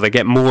 they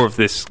get more of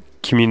this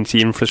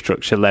community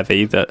infrastructure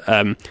levy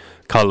that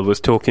Carla was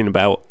talking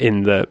about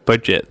in the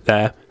budget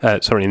there,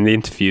 in the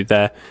interview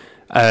there.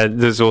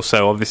 There's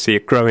also obviously a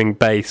growing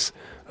base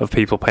of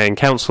people paying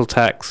council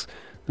tax,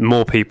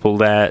 more people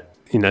there,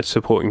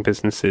 supporting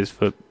businesses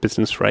for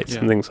business rates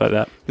and things like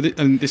that.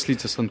 And this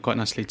leads us on quite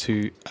nicely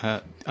to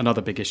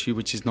another big issue,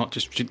 which is not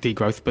just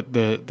degrowth, but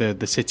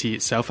the city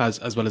itself,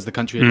 as well as the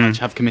country at large,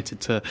 have committed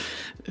to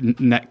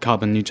net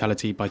carbon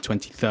neutrality by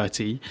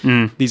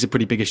 2030. These are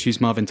pretty big issues.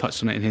 Marvin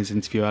touched on it in his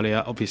interview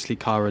earlier. Obviously,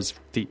 Cara's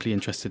deeply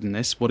interested in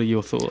this. What are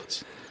your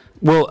thoughts?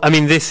 Well, I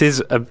mean, this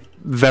is a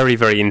very,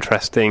 very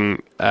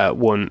interesting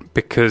one,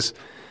 because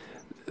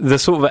the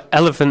sort of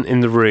elephant in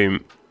the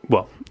room,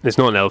 it's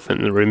not an elephant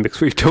in the room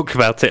because we've talked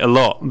about it a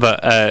lot,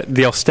 but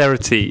the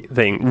austerity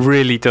thing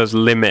really does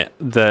limit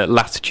the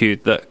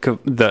latitude that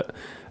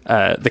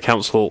the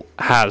council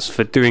has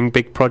for doing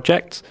big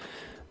projects.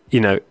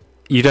 You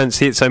don't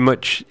see it so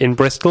much in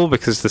Bristol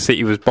because the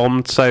city was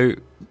bombed so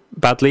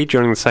badly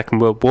during the Second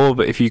World War,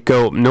 but if you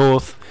go up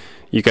north,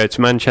 you go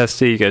to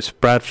Manchester, you go to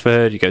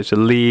Bradford, you go to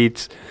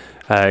Leeds,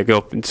 go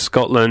up into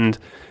Scotland,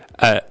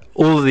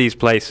 all of these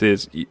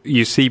places,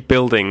 you see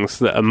buildings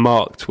that are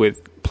marked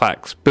with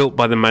plaques built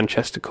by the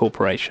Manchester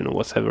Corporation or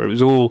whatever. It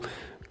was all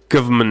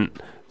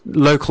government,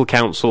 local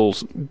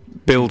councils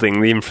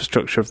building the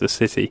infrastructure of the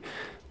city.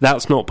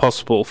 That's not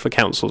possible for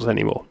councils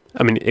anymore.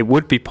 I mean, it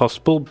would be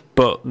possible,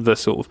 but the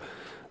sort of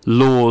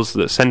laws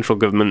that central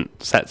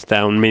government sets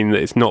down mean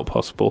that it's not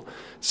possible.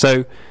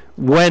 So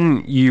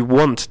when you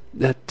want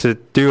to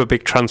do a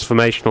big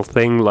transformational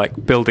thing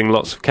like building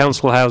lots of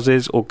council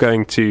houses or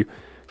going to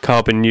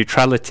carbon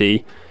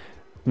neutrality,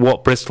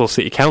 what Bristol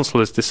City Council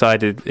has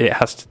decided it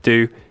has to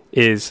do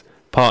is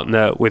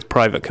partner with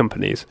private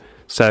companies.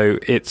 So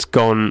it's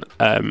gone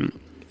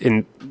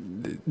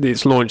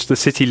it's launched the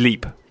City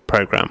Leap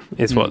programme,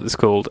 is what it's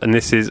called, and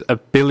this is a £1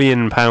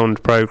 billion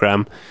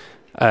programme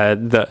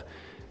that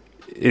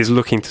is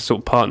looking to sort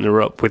of partner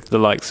up with the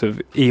likes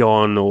of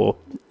E.ON or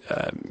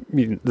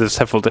there's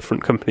several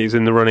different companies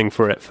in the running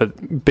for it for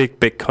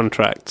big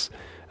contracts.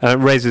 It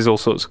raises all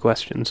sorts of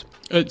questions.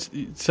 It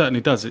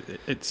certainly does.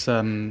 It's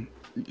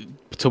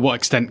to what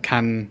extent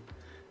can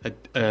a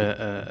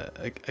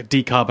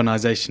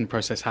decarbonisation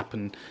process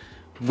happen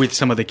with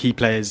some of the key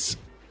players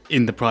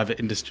in the private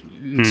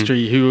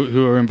industry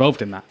who are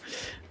involved in that?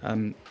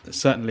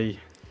 Certainly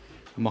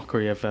a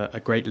mockery of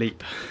a great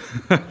leap.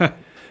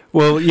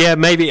 Well, yeah,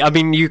 maybe. I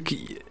mean,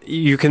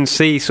 you can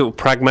see sort of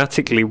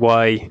pragmatically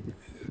why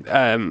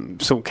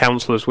sort of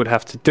councillors would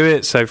have to do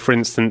it. So, for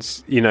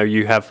instance,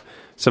 you have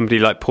somebody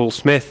like Paul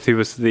Smith, who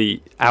was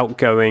the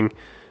outgoing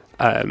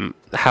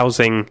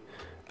housing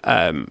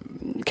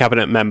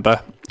cabinet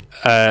member,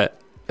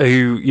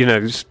 who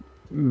is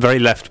very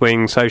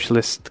left-wing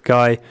socialist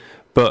guy,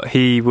 but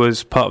he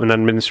was part of an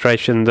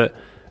administration that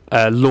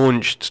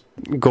launched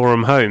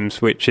Gorham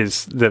Homes, which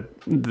is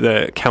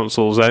the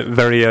council's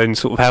very own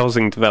sort of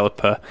housing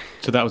developer.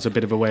 So that was a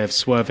bit of a way of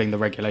swerving the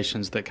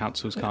regulations that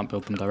councils can't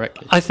build them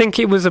directly. I think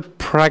it was a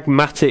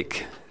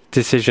pragmatic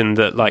decision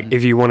that,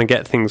 if you want to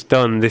get things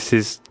done, this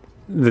is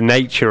the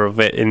nature of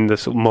it in the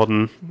sort of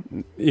modern,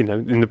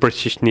 in the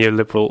British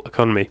neoliberal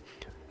economy.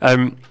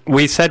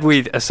 We said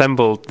we'd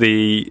assembled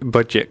the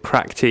budget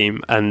crack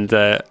team, and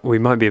we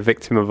might be a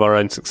victim of our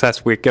own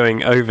success. We're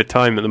going over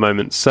time at the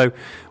moment. So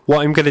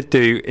what I'm going to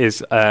do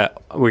is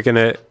we're going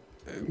to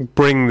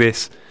bring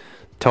this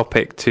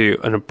topic to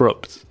an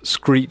abrupt,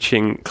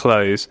 screeching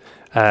close,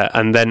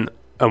 and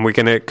we're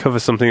going to cover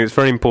something that's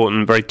very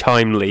important, very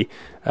timely,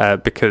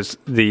 because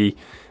the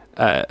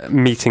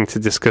meeting to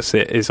discuss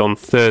it is on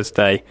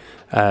Thursday,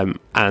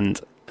 and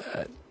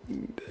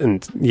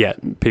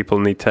people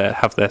need to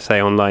have their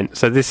say online.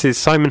 So this is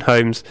Simon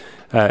Holmes,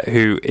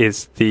 who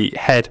is the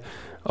head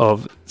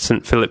of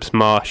St Philips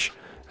Marsh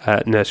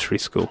Nursery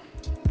School.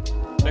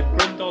 So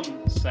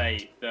Grundon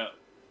say that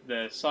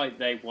the site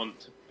they want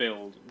to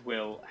build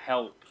will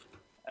help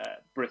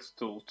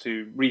Bristol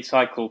to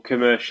recycle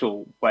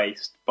commercial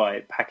waste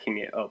by packing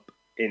it up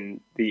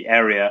in the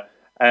area.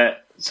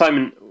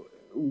 Simon,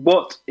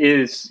 what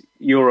is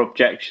your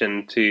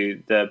objection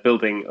to the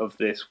building of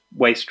this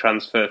waste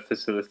transfer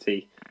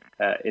facility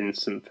in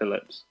St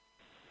Philips?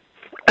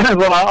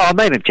 Well, our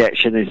main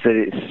objection is that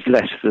it's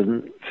less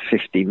than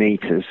 50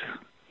 metres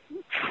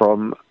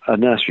from a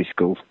nursery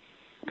school,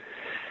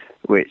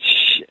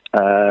 which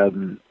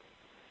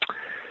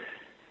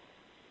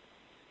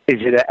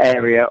is in an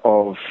area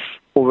of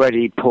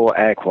already poor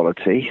air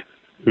quality,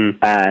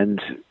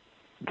 and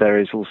there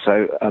is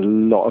also a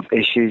lot of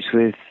issues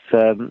with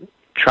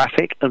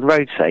traffic and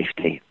road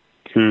safety.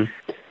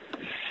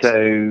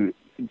 So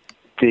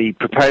the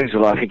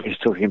proposal, I think, is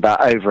talking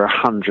about over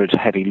 100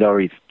 heavy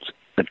lorries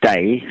a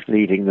day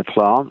leaving the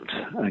plant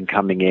and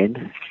coming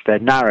in. They're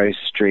narrow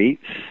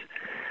streets.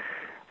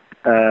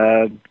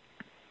 There's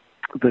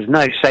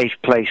no safe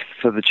place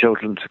for the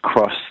children to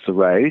cross the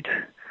road.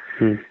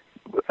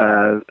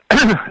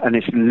 And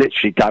it's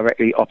literally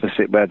directly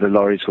opposite where the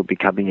lorries will be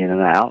coming in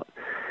and out.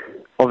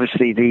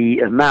 Obviously, the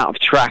amount of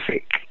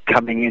traffic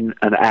coming in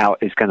and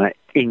out is going to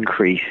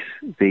increase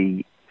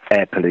the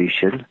air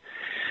pollution.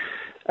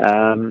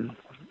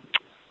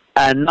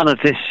 And none of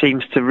this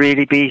seems to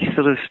really be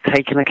sort of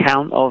taken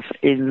account of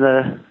in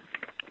the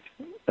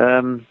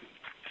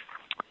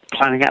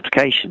planning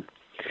application.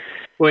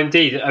 Well,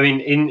 indeed. I mean,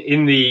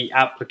 in the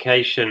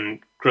application,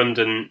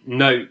 Grundon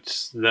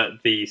notes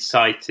that the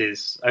site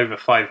is over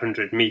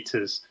 500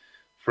 metres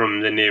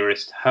from the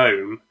nearest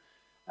home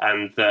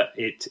and that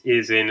it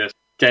is in a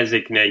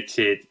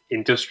designated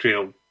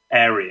industrial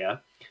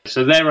area.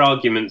 So their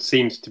argument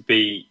seems to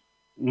be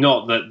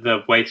not that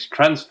the waste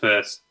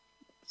transfer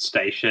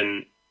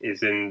station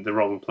is in the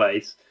wrong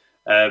place,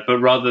 but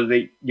rather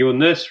that your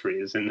nursery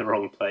is in the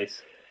wrong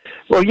place.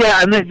 Well,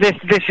 yeah, and this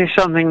is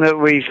something that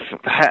we've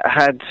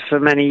had for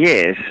many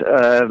years.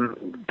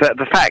 But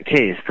the fact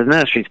is, the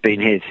nursery's been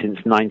here since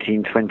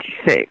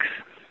 1926,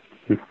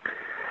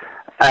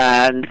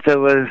 and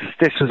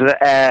this was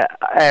an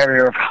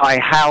area of high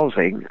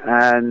housing,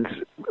 and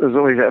there was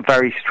always a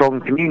very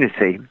strong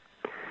community.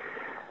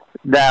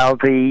 Now,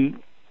 the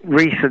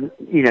recent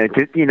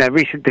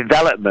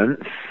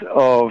developments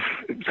of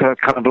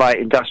kind of like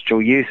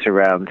industrial use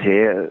around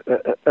here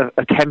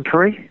are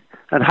temporary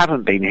and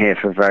haven't been here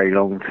for a very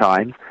long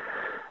time.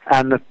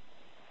 And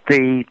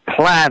the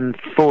plan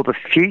for the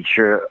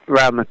future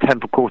around the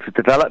Temple Quarter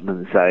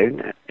development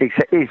zone is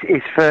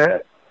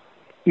for,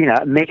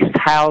 mixed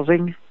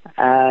housing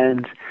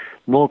and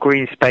more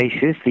green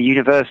spaces. The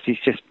university's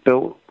just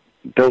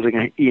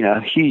building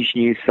a huge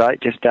new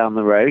site just down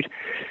the road.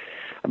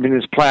 I mean,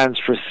 there's plans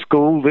for a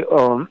school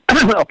on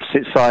the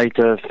opposite side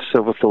of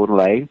Silverthorne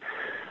Lane.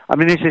 I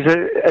mean, this is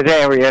an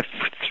area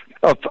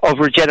of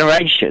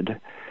regeneration.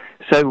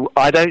 So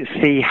I don't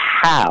see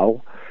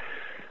how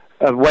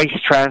a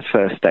waste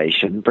transfer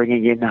station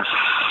bringing in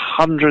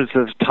hundreds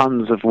of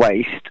tons of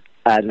waste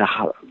and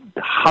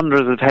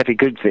hundreds of heavy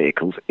goods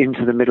vehicles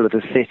into the middle of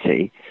the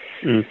city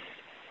in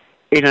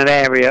an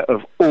area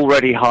of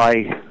already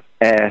high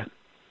air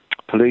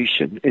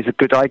pollution is a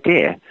good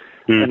idea.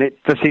 And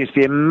there seems to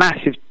be a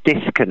massive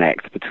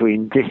disconnect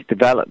between this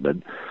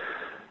development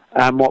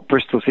and what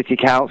Bristol City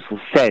Council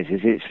says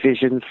is its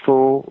vision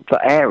for the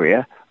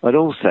area, but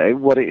also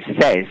what it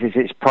says is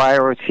its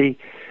priority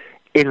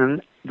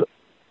in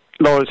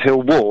Laurels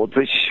Hill Ward,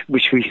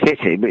 which we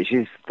sit in, which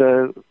is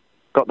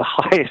got the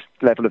highest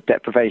level of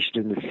deprivation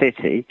in the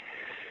city,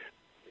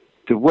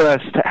 the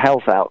worst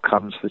health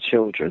outcomes for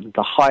children,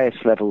 the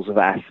highest levels of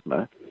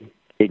asthma,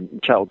 in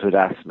childhood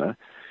asthma.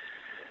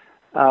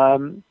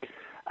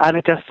 And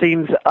it just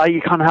seems,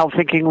 you can't help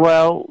thinking,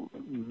 well,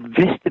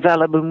 this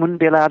development wouldn't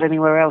be allowed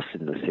anywhere else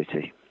in the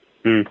city.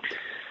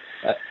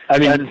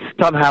 And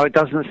somehow it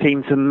doesn't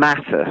seem to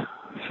matter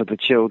for the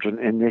children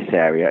in this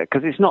area,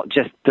 because it's not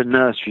just the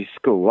nursery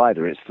school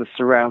either, it's the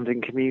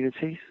surrounding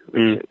communities,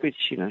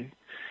 which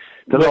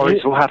the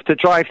lorries will have to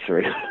drive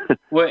through.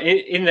 Well,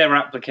 in their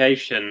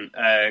application,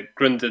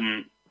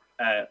 Grundon,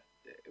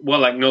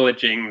 while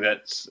acknowledging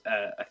that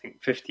I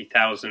think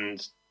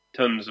 50,000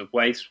 tonnes of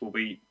waste will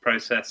be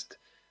processed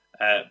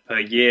per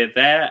year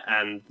there,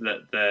 and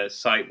that the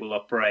site will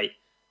operate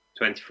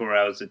 24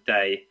 hours a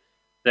day,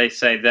 they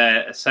say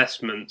their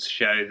assessments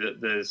show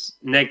that there's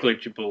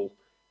negligible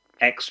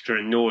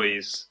extra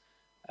noise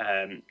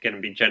going to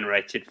be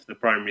generated for the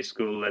primary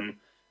school and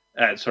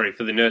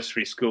for the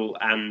nursery school,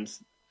 and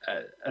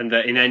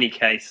that in any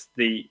case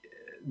the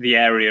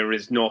area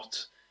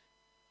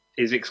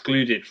is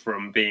excluded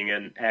from being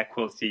an air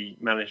quality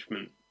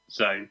management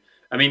zone.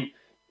 I mean,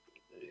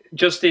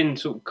 just in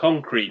sort of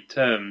concrete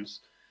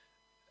terms,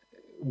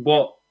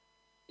 what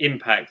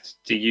impact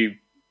do you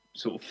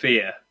sort of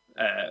fear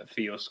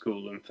for your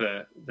school and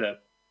for the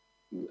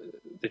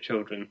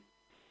children?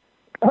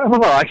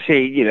 Well, I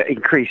see,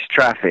 increased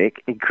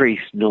traffic,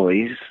 increased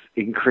noise,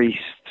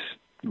 increased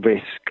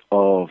risk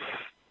of,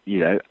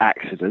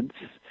 accidents.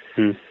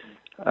 There's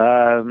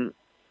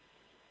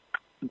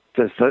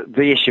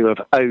the issue of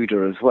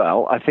odour as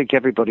well. I think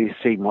everybody's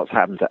seen what's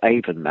happened to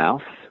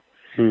Avonmouth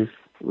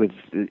with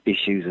the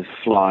issues of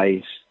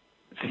flies,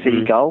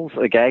 seagulls,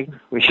 again,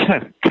 which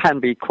can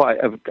be quite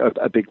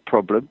a big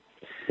problem.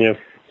 Yeah.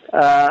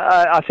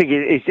 I think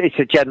it's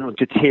a general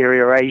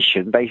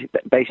deterioration,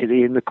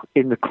 basically in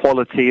the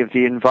quality of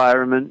the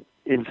environment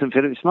in St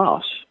Philips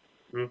Marsh.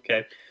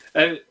 Okay,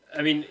 I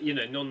mean,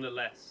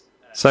 nonetheless.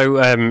 So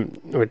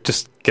we're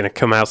just going to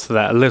come out of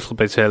that a little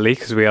bit early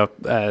because we are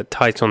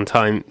tight on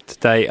time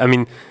today. I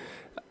mean,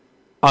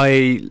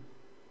 I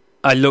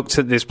I looked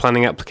at this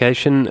planning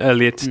application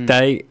earlier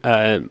today.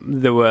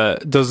 There were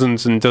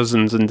dozens and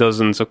dozens and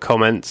dozens of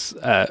comments.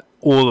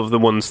 All of the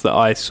ones that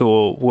I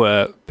saw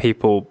were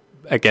people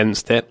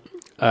against it.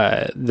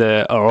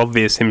 There are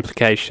obvious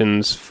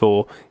implications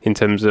in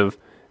terms of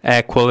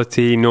air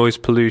quality, noise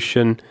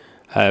pollution,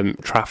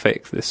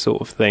 traffic, this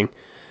sort of thing.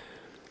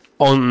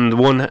 On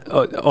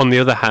the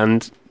other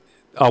hand,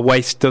 our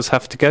waste does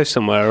have to go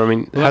somewhere. I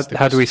mean,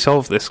 how do we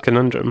solve this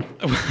conundrum?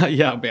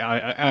 Yeah,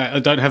 I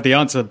don't have the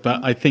answer,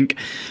 but I think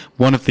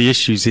one of the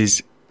issues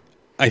is,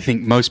 I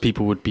think most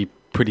people would be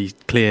pretty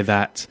clear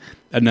that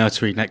a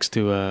nursery next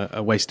to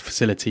a waste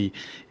facility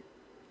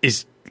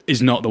is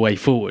not the way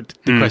forward.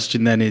 The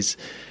question then is,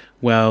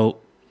 well,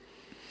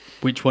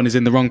 which one is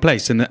in the wrong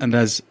place? And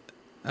as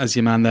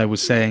your man there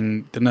was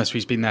saying, the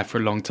nursery's been there for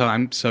a long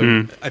time,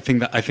 so I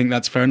think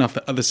that's fair enough.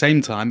 At the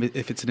same time,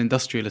 if it's an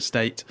industrial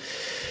estate,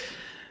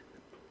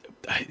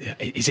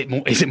 is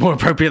it more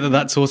appropriate that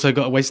that's also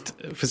got a waste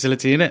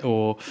facility in it,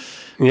 or?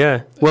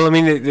 Yeah, well, I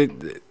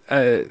mean,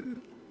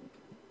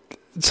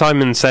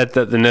 Simon said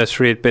that the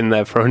nursery had been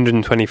there for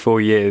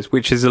 124 years,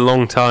 which is a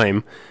long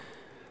time.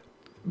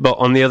 But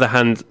on the other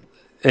hand,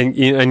 and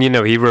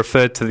he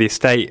referred to the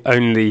estate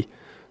only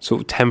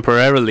sort of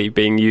temporarily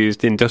being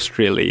used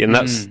industrially, and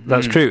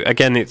that's true.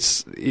 Again,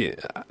 it's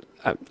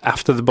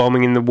after the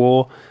bombing in the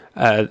war,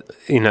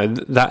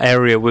 that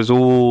area was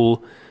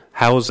all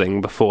housing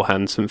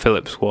beforehand. St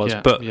Philips was,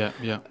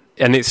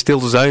 and it's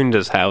still zoned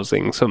as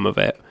housing, some of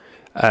it.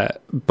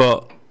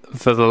 But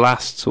for the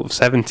last sort of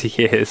 70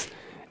 years,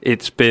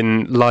 it's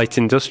been light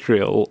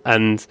industrial,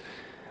 and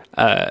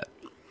I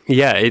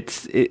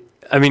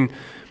mean,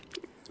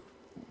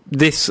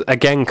 this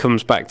again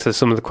comes back to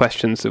some of the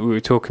questions that we were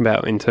talking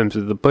about in terms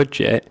of the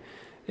budget,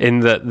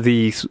 in that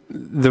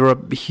there are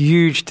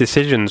huge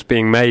decisions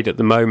being made at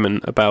the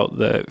moment about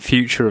the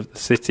future of the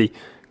city.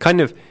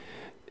 Kind of,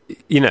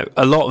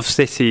 a lot of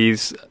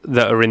cities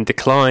that are in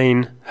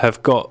decline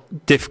have got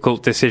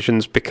difficult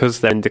decisions because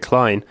they're in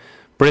decline.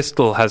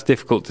 Bristol has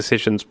difficult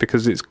decisions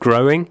because it's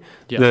growing.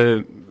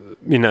 Yeah.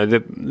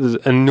 There's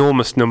an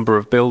enormous number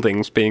of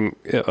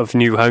of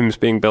new homes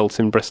being built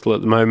in Bristol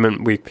at the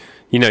moment.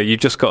 You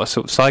just got to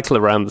sort of cycle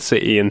around the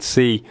city and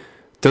see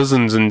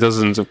dozens and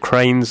dozens of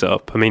cranes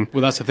up. I mean,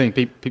 well, that's the thing.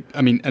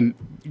 And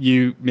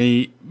you,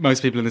 me,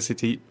 most people in the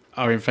city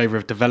are in favour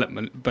of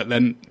development, but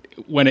then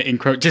when it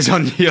encroaches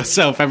on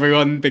yourself,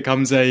 everyone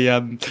becomes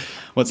a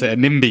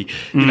NIMBY.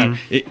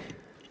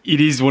 It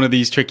is one of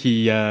these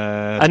tricky,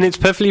 and it's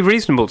perfectly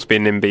reasonable to be a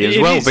NIMBY as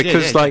well,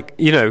 because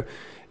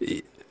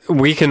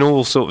we can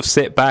all sort of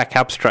sit back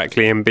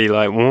abstractly and be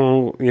like,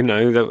 well,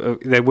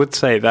 they would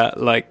say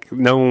that, like,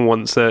 no one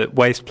wants a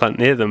waste plant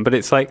near them. But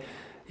it's like,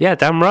 yeah,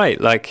 damn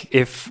right. Like,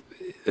 if,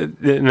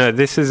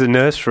 this is a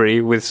nursery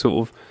with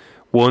sort of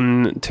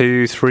 1,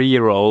 2,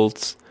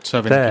 3-year-olds.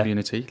 Serving the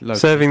community. Locally.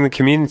 Serving the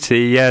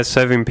community,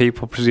 serving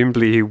people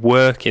presumably who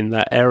work in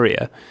that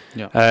area.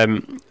 Yeah.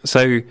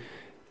 So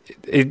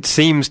it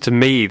seems to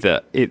me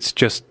that it's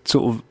just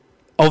sort of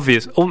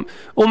obvious,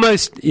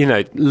 almost,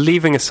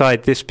 leaving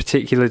aside this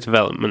particular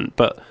development,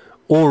 but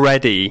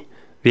already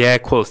the air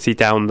quality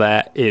down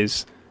there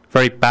is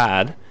very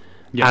bad,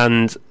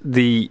 and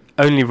the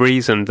only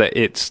reason that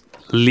it's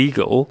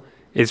legal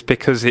is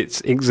because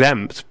it's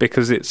exempt,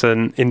 because it's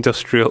an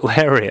industrial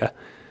area.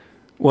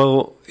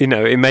 Well,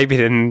 it may be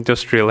an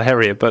industrial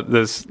area, but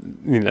there's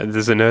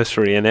a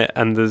nursery in it,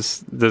 and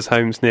there's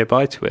homes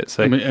nearby to it.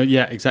 So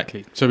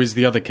exactly. So is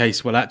the other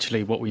case? Well,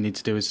 actually, what we need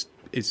to do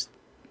is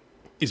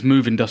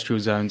move industrial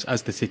zones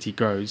as the city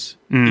grows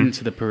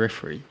into the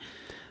periphery,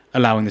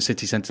 allowing the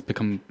city centre to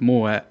become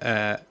more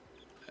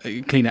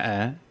cleaner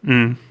air,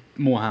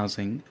 more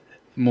housing,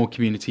 more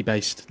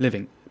community-based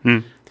living.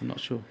 I'm not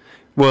sure.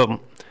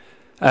 Well,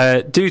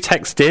 do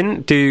text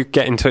in, do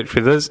get in touch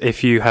with us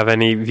if you have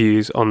any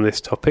views on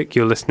this topic.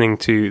 You're listening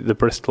to the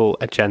Bristol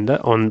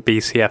Agenda on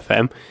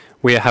BCFM.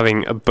 We are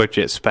having a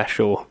budget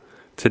special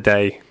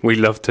today. We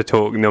love to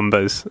talk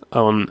numbers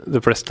on the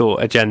Bristol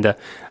Agenda.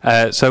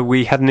 So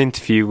we had an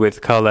interview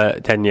with Carla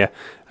Denyer,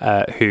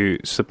 who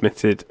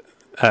submitted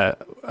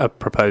a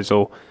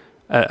proposal,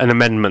 an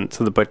amendment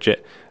to the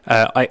budget.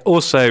 I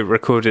also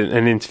recorded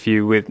an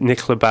interview with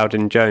Nicola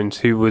Bowden Jones,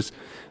 who was...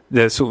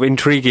 The sort of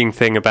intriguing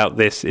thing about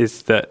this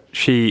is that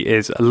she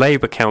is a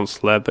Labour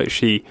councillor, but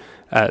she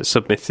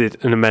submitted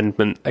an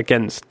amendment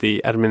against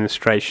the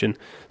administration.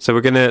 So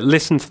we're going to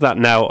listen to that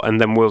now, and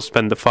then we'll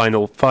spend the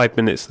final 5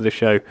 minutes of the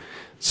show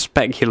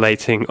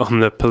speculating on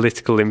the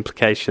political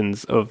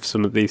implications of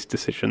some of these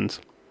decisions.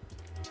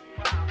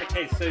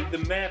 Okay, so the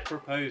Mayor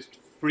proposed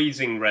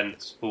freezing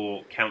rents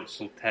for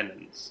council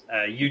tenants.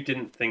 You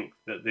didn't think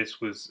that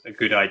this was a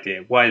good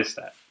idea. Why is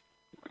that?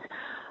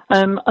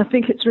 I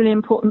think it's really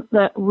important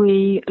that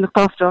we look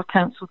after our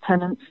council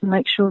tenants and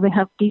make sure they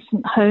have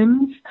decent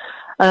homes.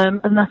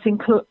 And that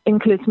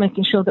includes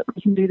making sure that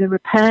we can do the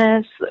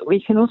repairs, that we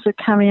can also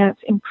carry out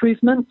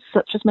improvements,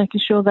 such as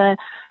making sure that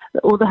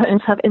all the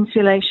homes have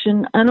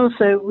insulation. And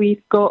also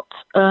we've got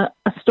a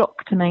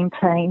stock to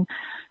maintain.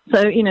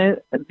 So,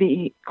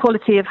 the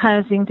quality of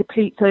housing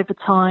depletes over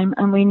time,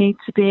 and we need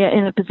to be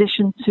in a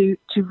position to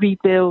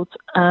rebuild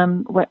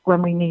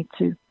when we need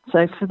to.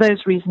 So for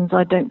those reasons,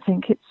 I don't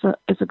think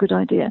it's a good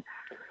idea.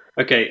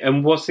 Okay,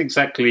 and what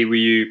exactly were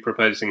you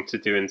proposing to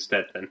do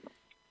instead then?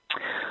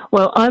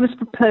 Well, I was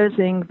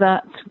proposing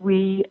that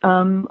we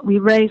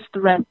raise the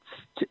rents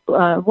to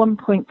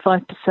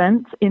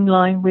 1.5% in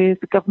line with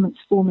the government's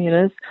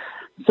formulas,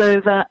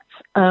 so that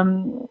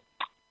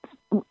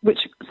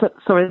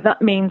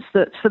that means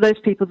that for those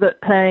people that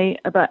pay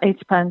about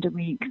 £80 a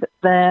week, that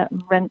their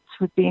rents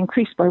would be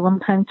increased by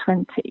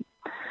 £1.20.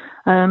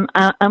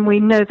 And we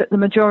know that the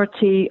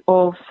majority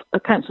of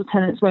council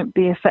tenants won't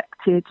be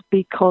affected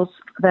because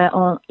they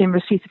are in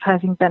receipt of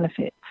housing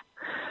benefits.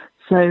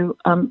 So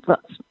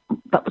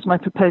that was my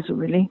proposal,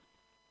 really.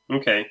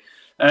 Okay.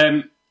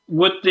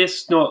 Would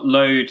this not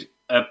load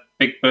a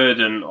big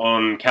burden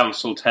on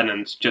council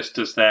tenants just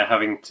as they're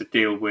having to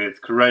deal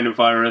with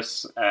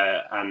coronavirus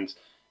and,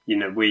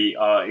 we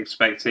are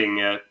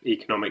expecting an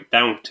economic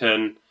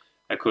downturn,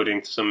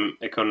 according to some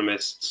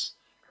economists,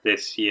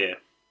 this year?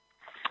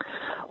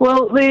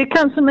 Well, the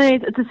council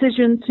made a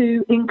decision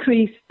to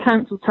increase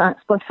council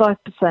tax by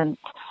 5%.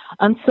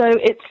 And so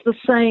it's the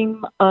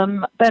same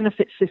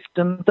benefit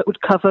system that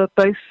would cover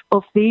both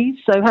of these.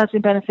 So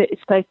housing benefit is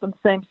based on the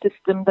same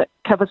system that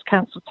covers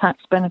council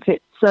tax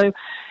benefits. So,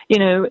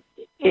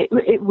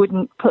 it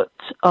wouldn't put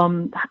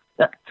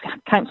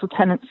council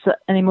tenants at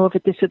any more of a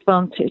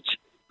disadvantage.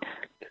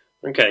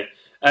 Okay.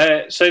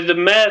 So the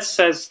mayor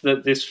says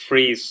that this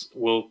freeze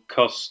will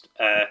cost,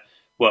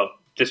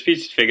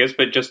 disputed figures,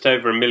 but just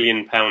over £1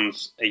 million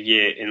a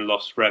year in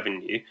lost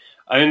revenue.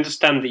 I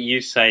understand that you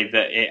say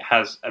that it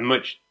has a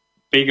much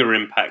bigger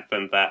impact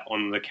than that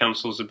on the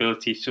council's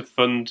ability to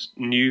fund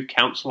new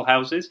council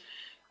houses.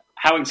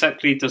 How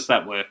exactly does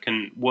that work,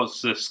 and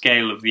what's the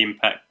scale of the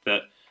impact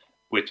that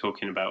we're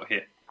talking about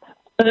here?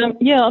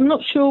 I'm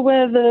not sure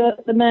where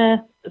the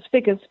mayor's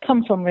figures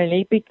come from,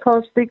 really,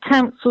 because the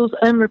council's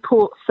own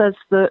report says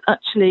that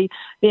actually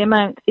the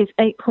amount is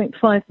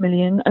 8.5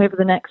 million over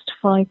the next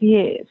 5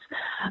 years.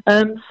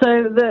 So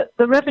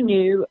the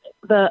revenue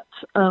that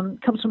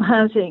comes from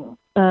housing,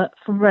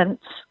 from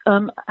rents,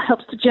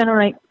 helps to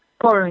generate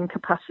borrowing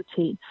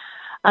capacity.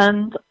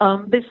 And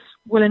this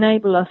will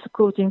enable us,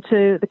 according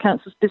to the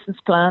council's business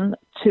plan,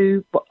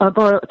 to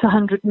borrow up to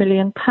 £100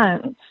 million.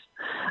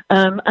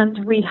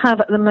 And we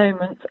have at the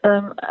moment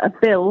a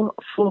bill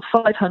for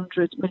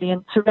 500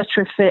 million to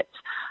retrofit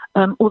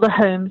all the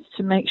homes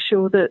to make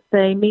sure that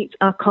they meet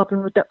our carbon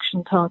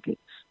reduction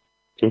targets.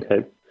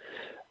 Okay.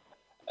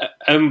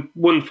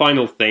 One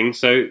final thing.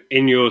 So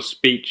in your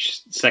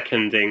speech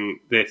seconding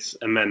this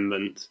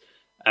amendment,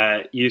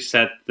 you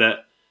said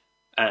that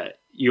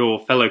your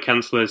fellow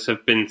councillors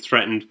have been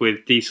threatened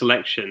with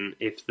deselection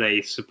if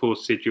they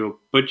supported your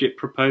budget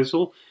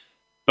proposal.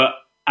 But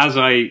as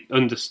I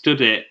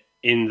understood it,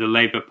 in the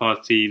Labour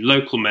Party,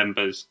 local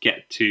members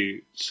get to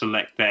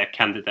select their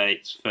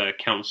candidates for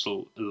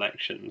council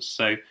elections.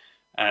 So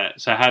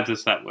how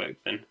does that work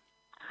then?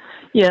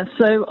 Yeah,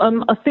 so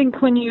I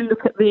think when you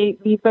look at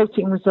the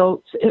voting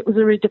results, it was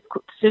a really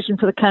difficult decision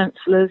for the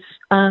councillors,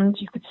 and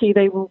you could see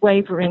they were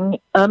wavering.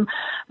 But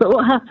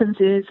what happens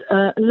is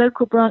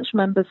local branch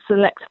members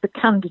select the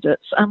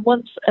candidates, and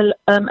once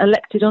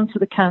elected onto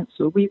the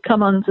council, we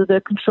come under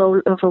the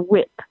control of a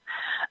whip.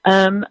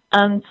 And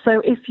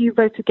so if you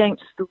vote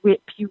against the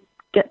whip, you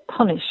get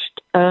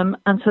punished.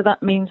 And so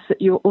that means that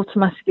you're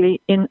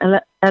automatically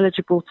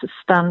ineligible to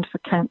stand for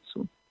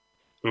council.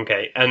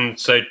 Okay, and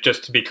so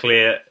just to be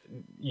clear,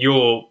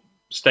 your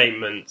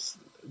statements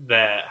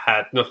there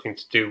had nothing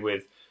to do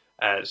with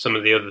some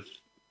of the other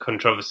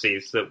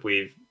controversies that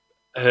we've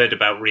heard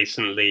about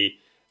recently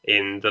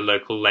in the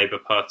local Labour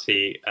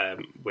Party,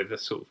 with the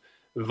sort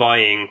of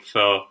vying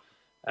for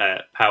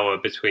power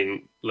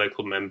between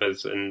local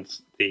members and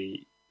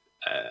the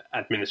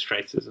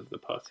administrators of the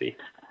party.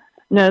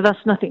 No,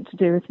 that's nothing to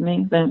do with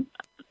me then.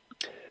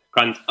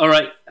 Grand. All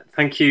right.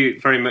 Thank you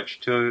very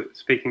much for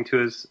speaking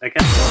to us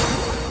again.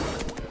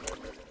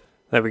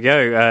 There we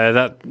go.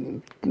 That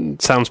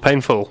sounds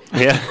painful.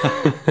 Yeah.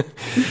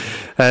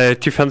 Do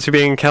you fancy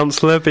being a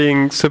councillor,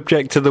 being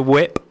subject to the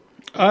whip?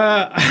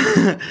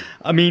 I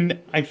mean,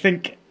 I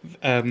think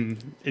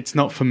it's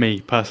not for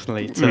me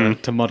personally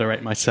to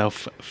moderate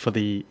myself for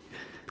the.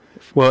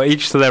 Well,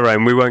 each to their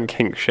own. We won't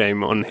kink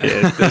shame on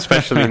here,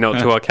 especially not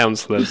to our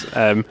councillors.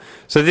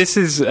 So this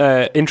is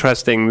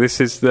interesting. This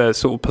is the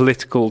sort of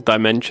political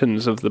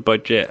dimensions of the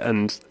budget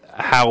and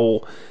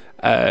how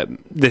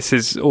this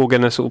is all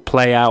going to sort of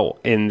play out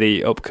in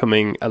the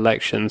upcoming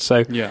election.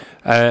 So,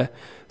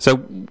 so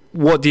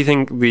what do you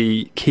think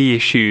the key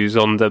issues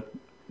on the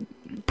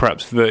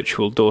perhaps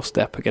virtual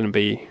doorstep are going to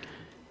be?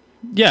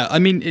 Yeah, I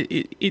mean,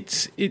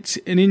 it's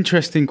an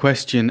interesting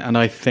question, and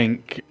I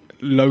think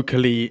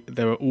locally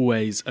there are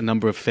always a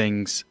number of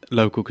things,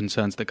 local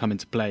concerns that come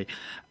into play.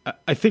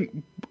 I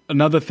think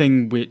another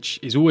thing which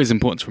is always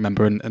important to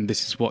remember, and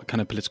this is what kind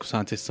of political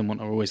scientists and what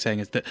are always saying,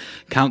 is that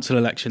council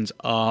elections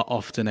are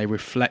often a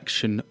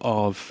reflection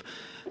of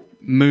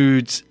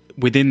moods,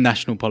 within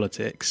national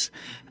politics.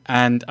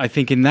 And I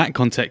think in that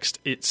context,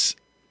 it's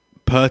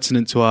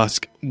pertinent to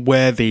ask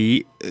where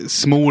the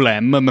small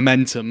m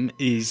momentum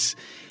is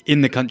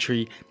in the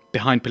country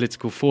behind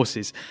political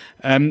forces.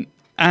 And,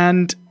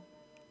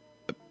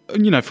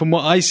 from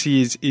what I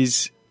see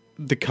is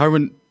the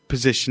current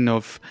position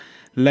of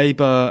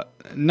Labour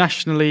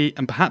nationally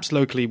and perhaps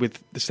locally,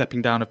 with the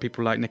stepping down of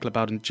people like Nicola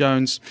Bowden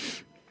Jones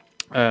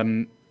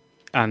and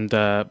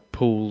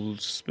Paul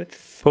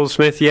Smith. Paul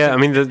Smith, yeah. I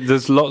mean,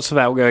 there's lots of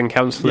outgoing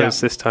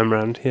councillors this time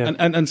around. Yeah,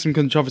 and some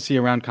controversy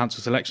around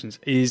council elections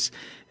is,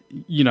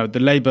 the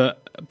Labour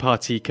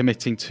Party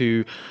committing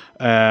to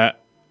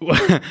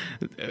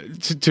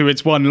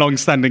its one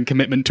long-standing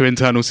commitment to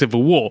internal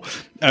civil war,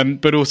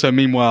 but also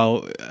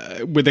meanwhile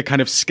with a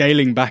kind of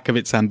scaling back of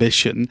its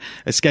ambition,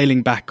 a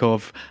scaling back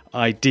of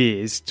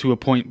ideas to a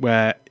point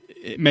where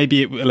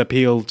maybe it will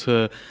appeal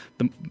to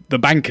the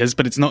bankers,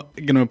 but it's not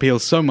going to appeal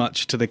so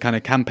much to the kind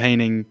of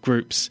campaigning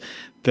groups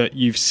that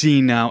you've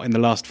seen now in the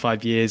last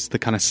 5 years, the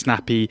kind of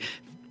snappy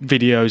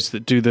videos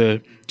that do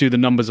the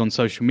numbers on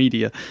social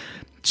media.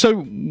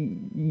 So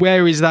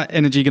where is that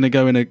energy going to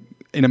go in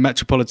a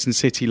metropolitan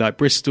city like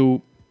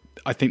Bristol?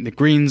 I think the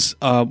Greens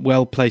are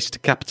well placed to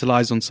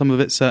capitalise on some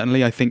of it,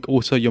 certainly. I think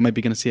also you're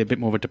maybe going to see a bit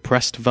more of a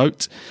depressed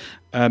vote.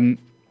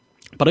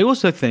 But I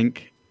also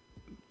think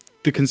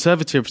the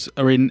Conservatives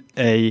are in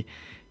a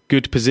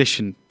good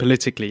position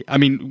politically. I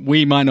mean,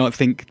 we might not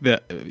think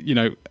that,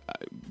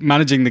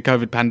 managing the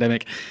COVID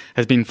pandemic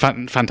has been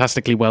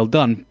fantastically well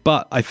done,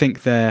 but I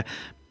think their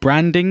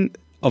branding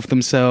of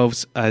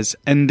themselves as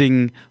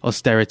ending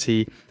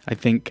austerity, I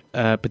think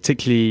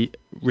particularly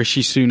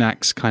Rishi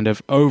Sunak's kind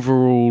of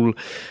overall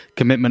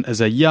commitment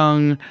as a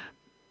young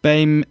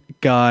BAME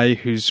guy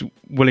who's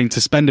willing to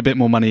spend a bit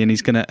more money, and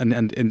he's going to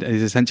and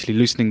is essentially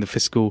loosening the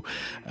fiscal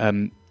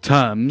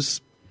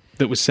terms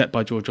that was set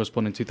by George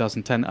Osborne in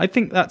 2010. I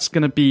think that's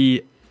going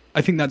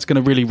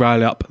to really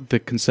rile up the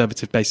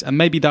Conservative base, and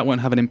maybe that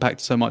won't have an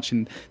impact so much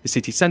in the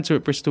city centre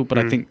at Bristol, but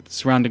I think the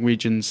surrounding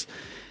regions.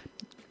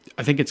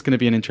 I think it's going to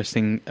be an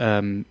interesting.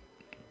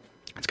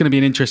 It's going to be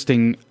an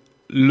interesting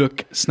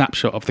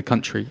snapshot of the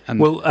country. And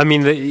well, I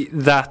mean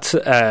that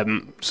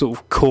sort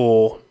of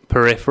core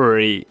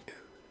periphery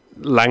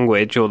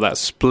language, or that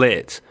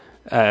split,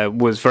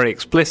 was very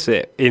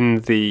explicit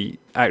in the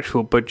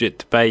actual budget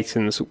debate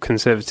and the sort of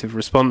Conservative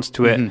response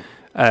to it.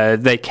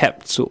 They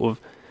kept sort of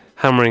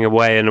hammering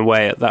away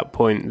at that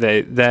point.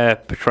 Their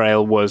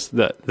portrayal was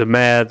that the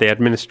mayor, the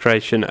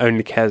administration,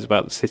 only cares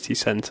about the city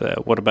centre.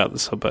 What about the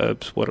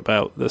suburbs? What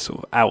about the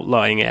sort of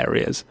outlying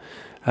areas?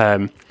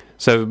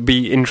 So it'd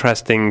be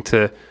interesting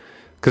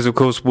because of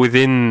course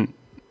within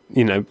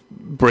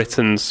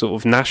Britain's sort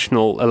of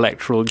national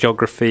electoral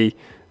geography,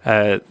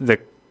 the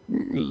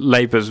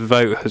Labour's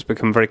vote has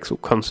become very sort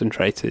of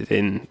concentrated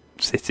in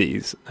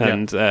cities,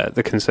 and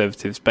the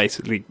Conservatives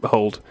basically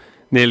hold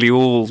nearly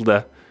all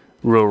the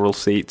rural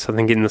seats. I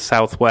think in the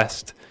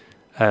southwest,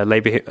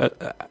 Labour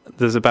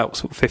there's about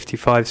sort of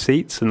 55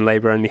 seats, and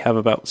Labour only have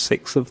about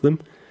 6 of them.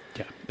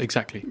 Yeah,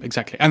 exactly,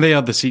 and they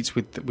are the seats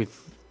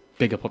with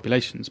bigger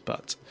populations,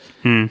 but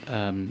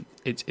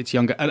it's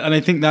younger, and I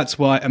think that's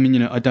why. I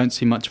mean, I don't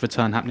see much of a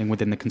turn happening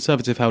within the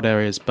Conservative-held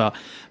areas, but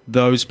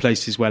those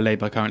places where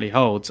Labour currently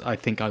holds, I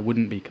think I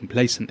wouldn't be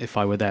complacent if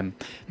I were them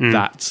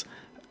that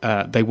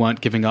they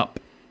weren't giving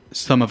up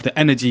some of the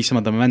energy, some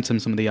of the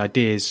momentum, some of the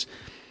ideas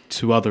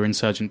to other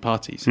insurgent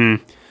parties.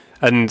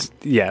 And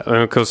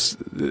of course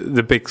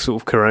the big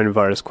sort of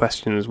coronavirus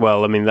question as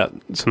well. I mean, that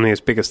something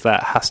as big as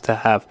that has to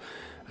have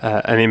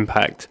an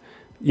impact,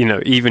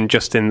 even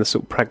just in the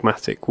sort of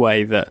pragmatic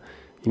way that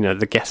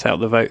the get out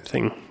the vote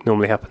thing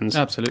normally happens.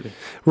 Absolutely.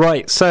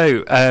 Right,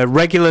 so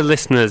regular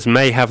listeners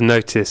may have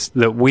noticed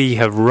that we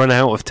have run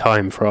out of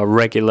time for our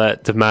regular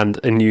Demand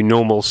a New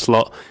Normal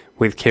slot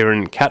with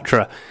Kieran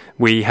Katra.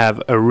 We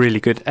have a really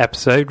good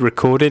episode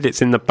recorded.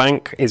 It's in the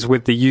bank. It's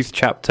with the youth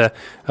chapter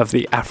of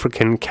the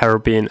African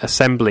Caribbean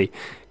Assembly.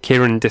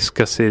 Kieran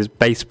discusses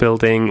base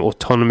building,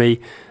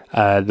 autonomy.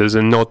 There's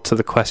a nod to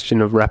the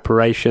question of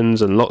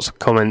reparations and lots of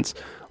comments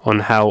on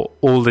how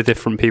all the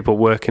different people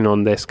working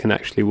on this can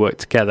actually work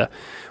together.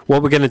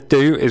 What we're going to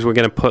do is we're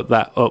going to put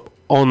that up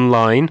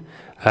online,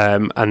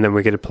 and then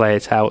we're going to play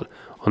it out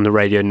on the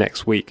radio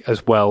next week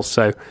as well.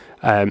 So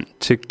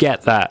to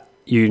get that,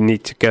 you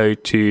need to go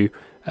to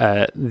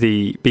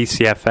the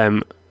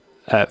BCFM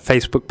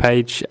Facebook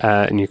page,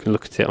 and you can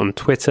look at it on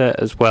Twitter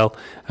as well,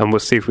 and we'll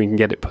see if we can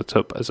get it put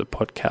up as a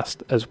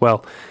podcast as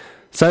well.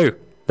 So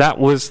that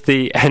was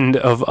the end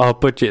of our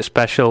budget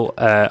special.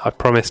 I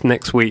promise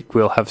next week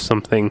we'll have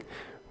something,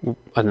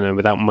 I don't know,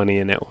 without money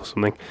in it or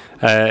something.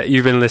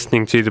 You've been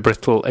listening to the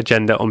Bristol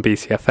Agenda on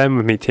BCFM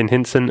with me, Tin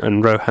Hinson,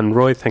 and Rohan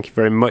Roy. Thank you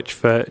very much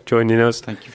for joining us. Thank you.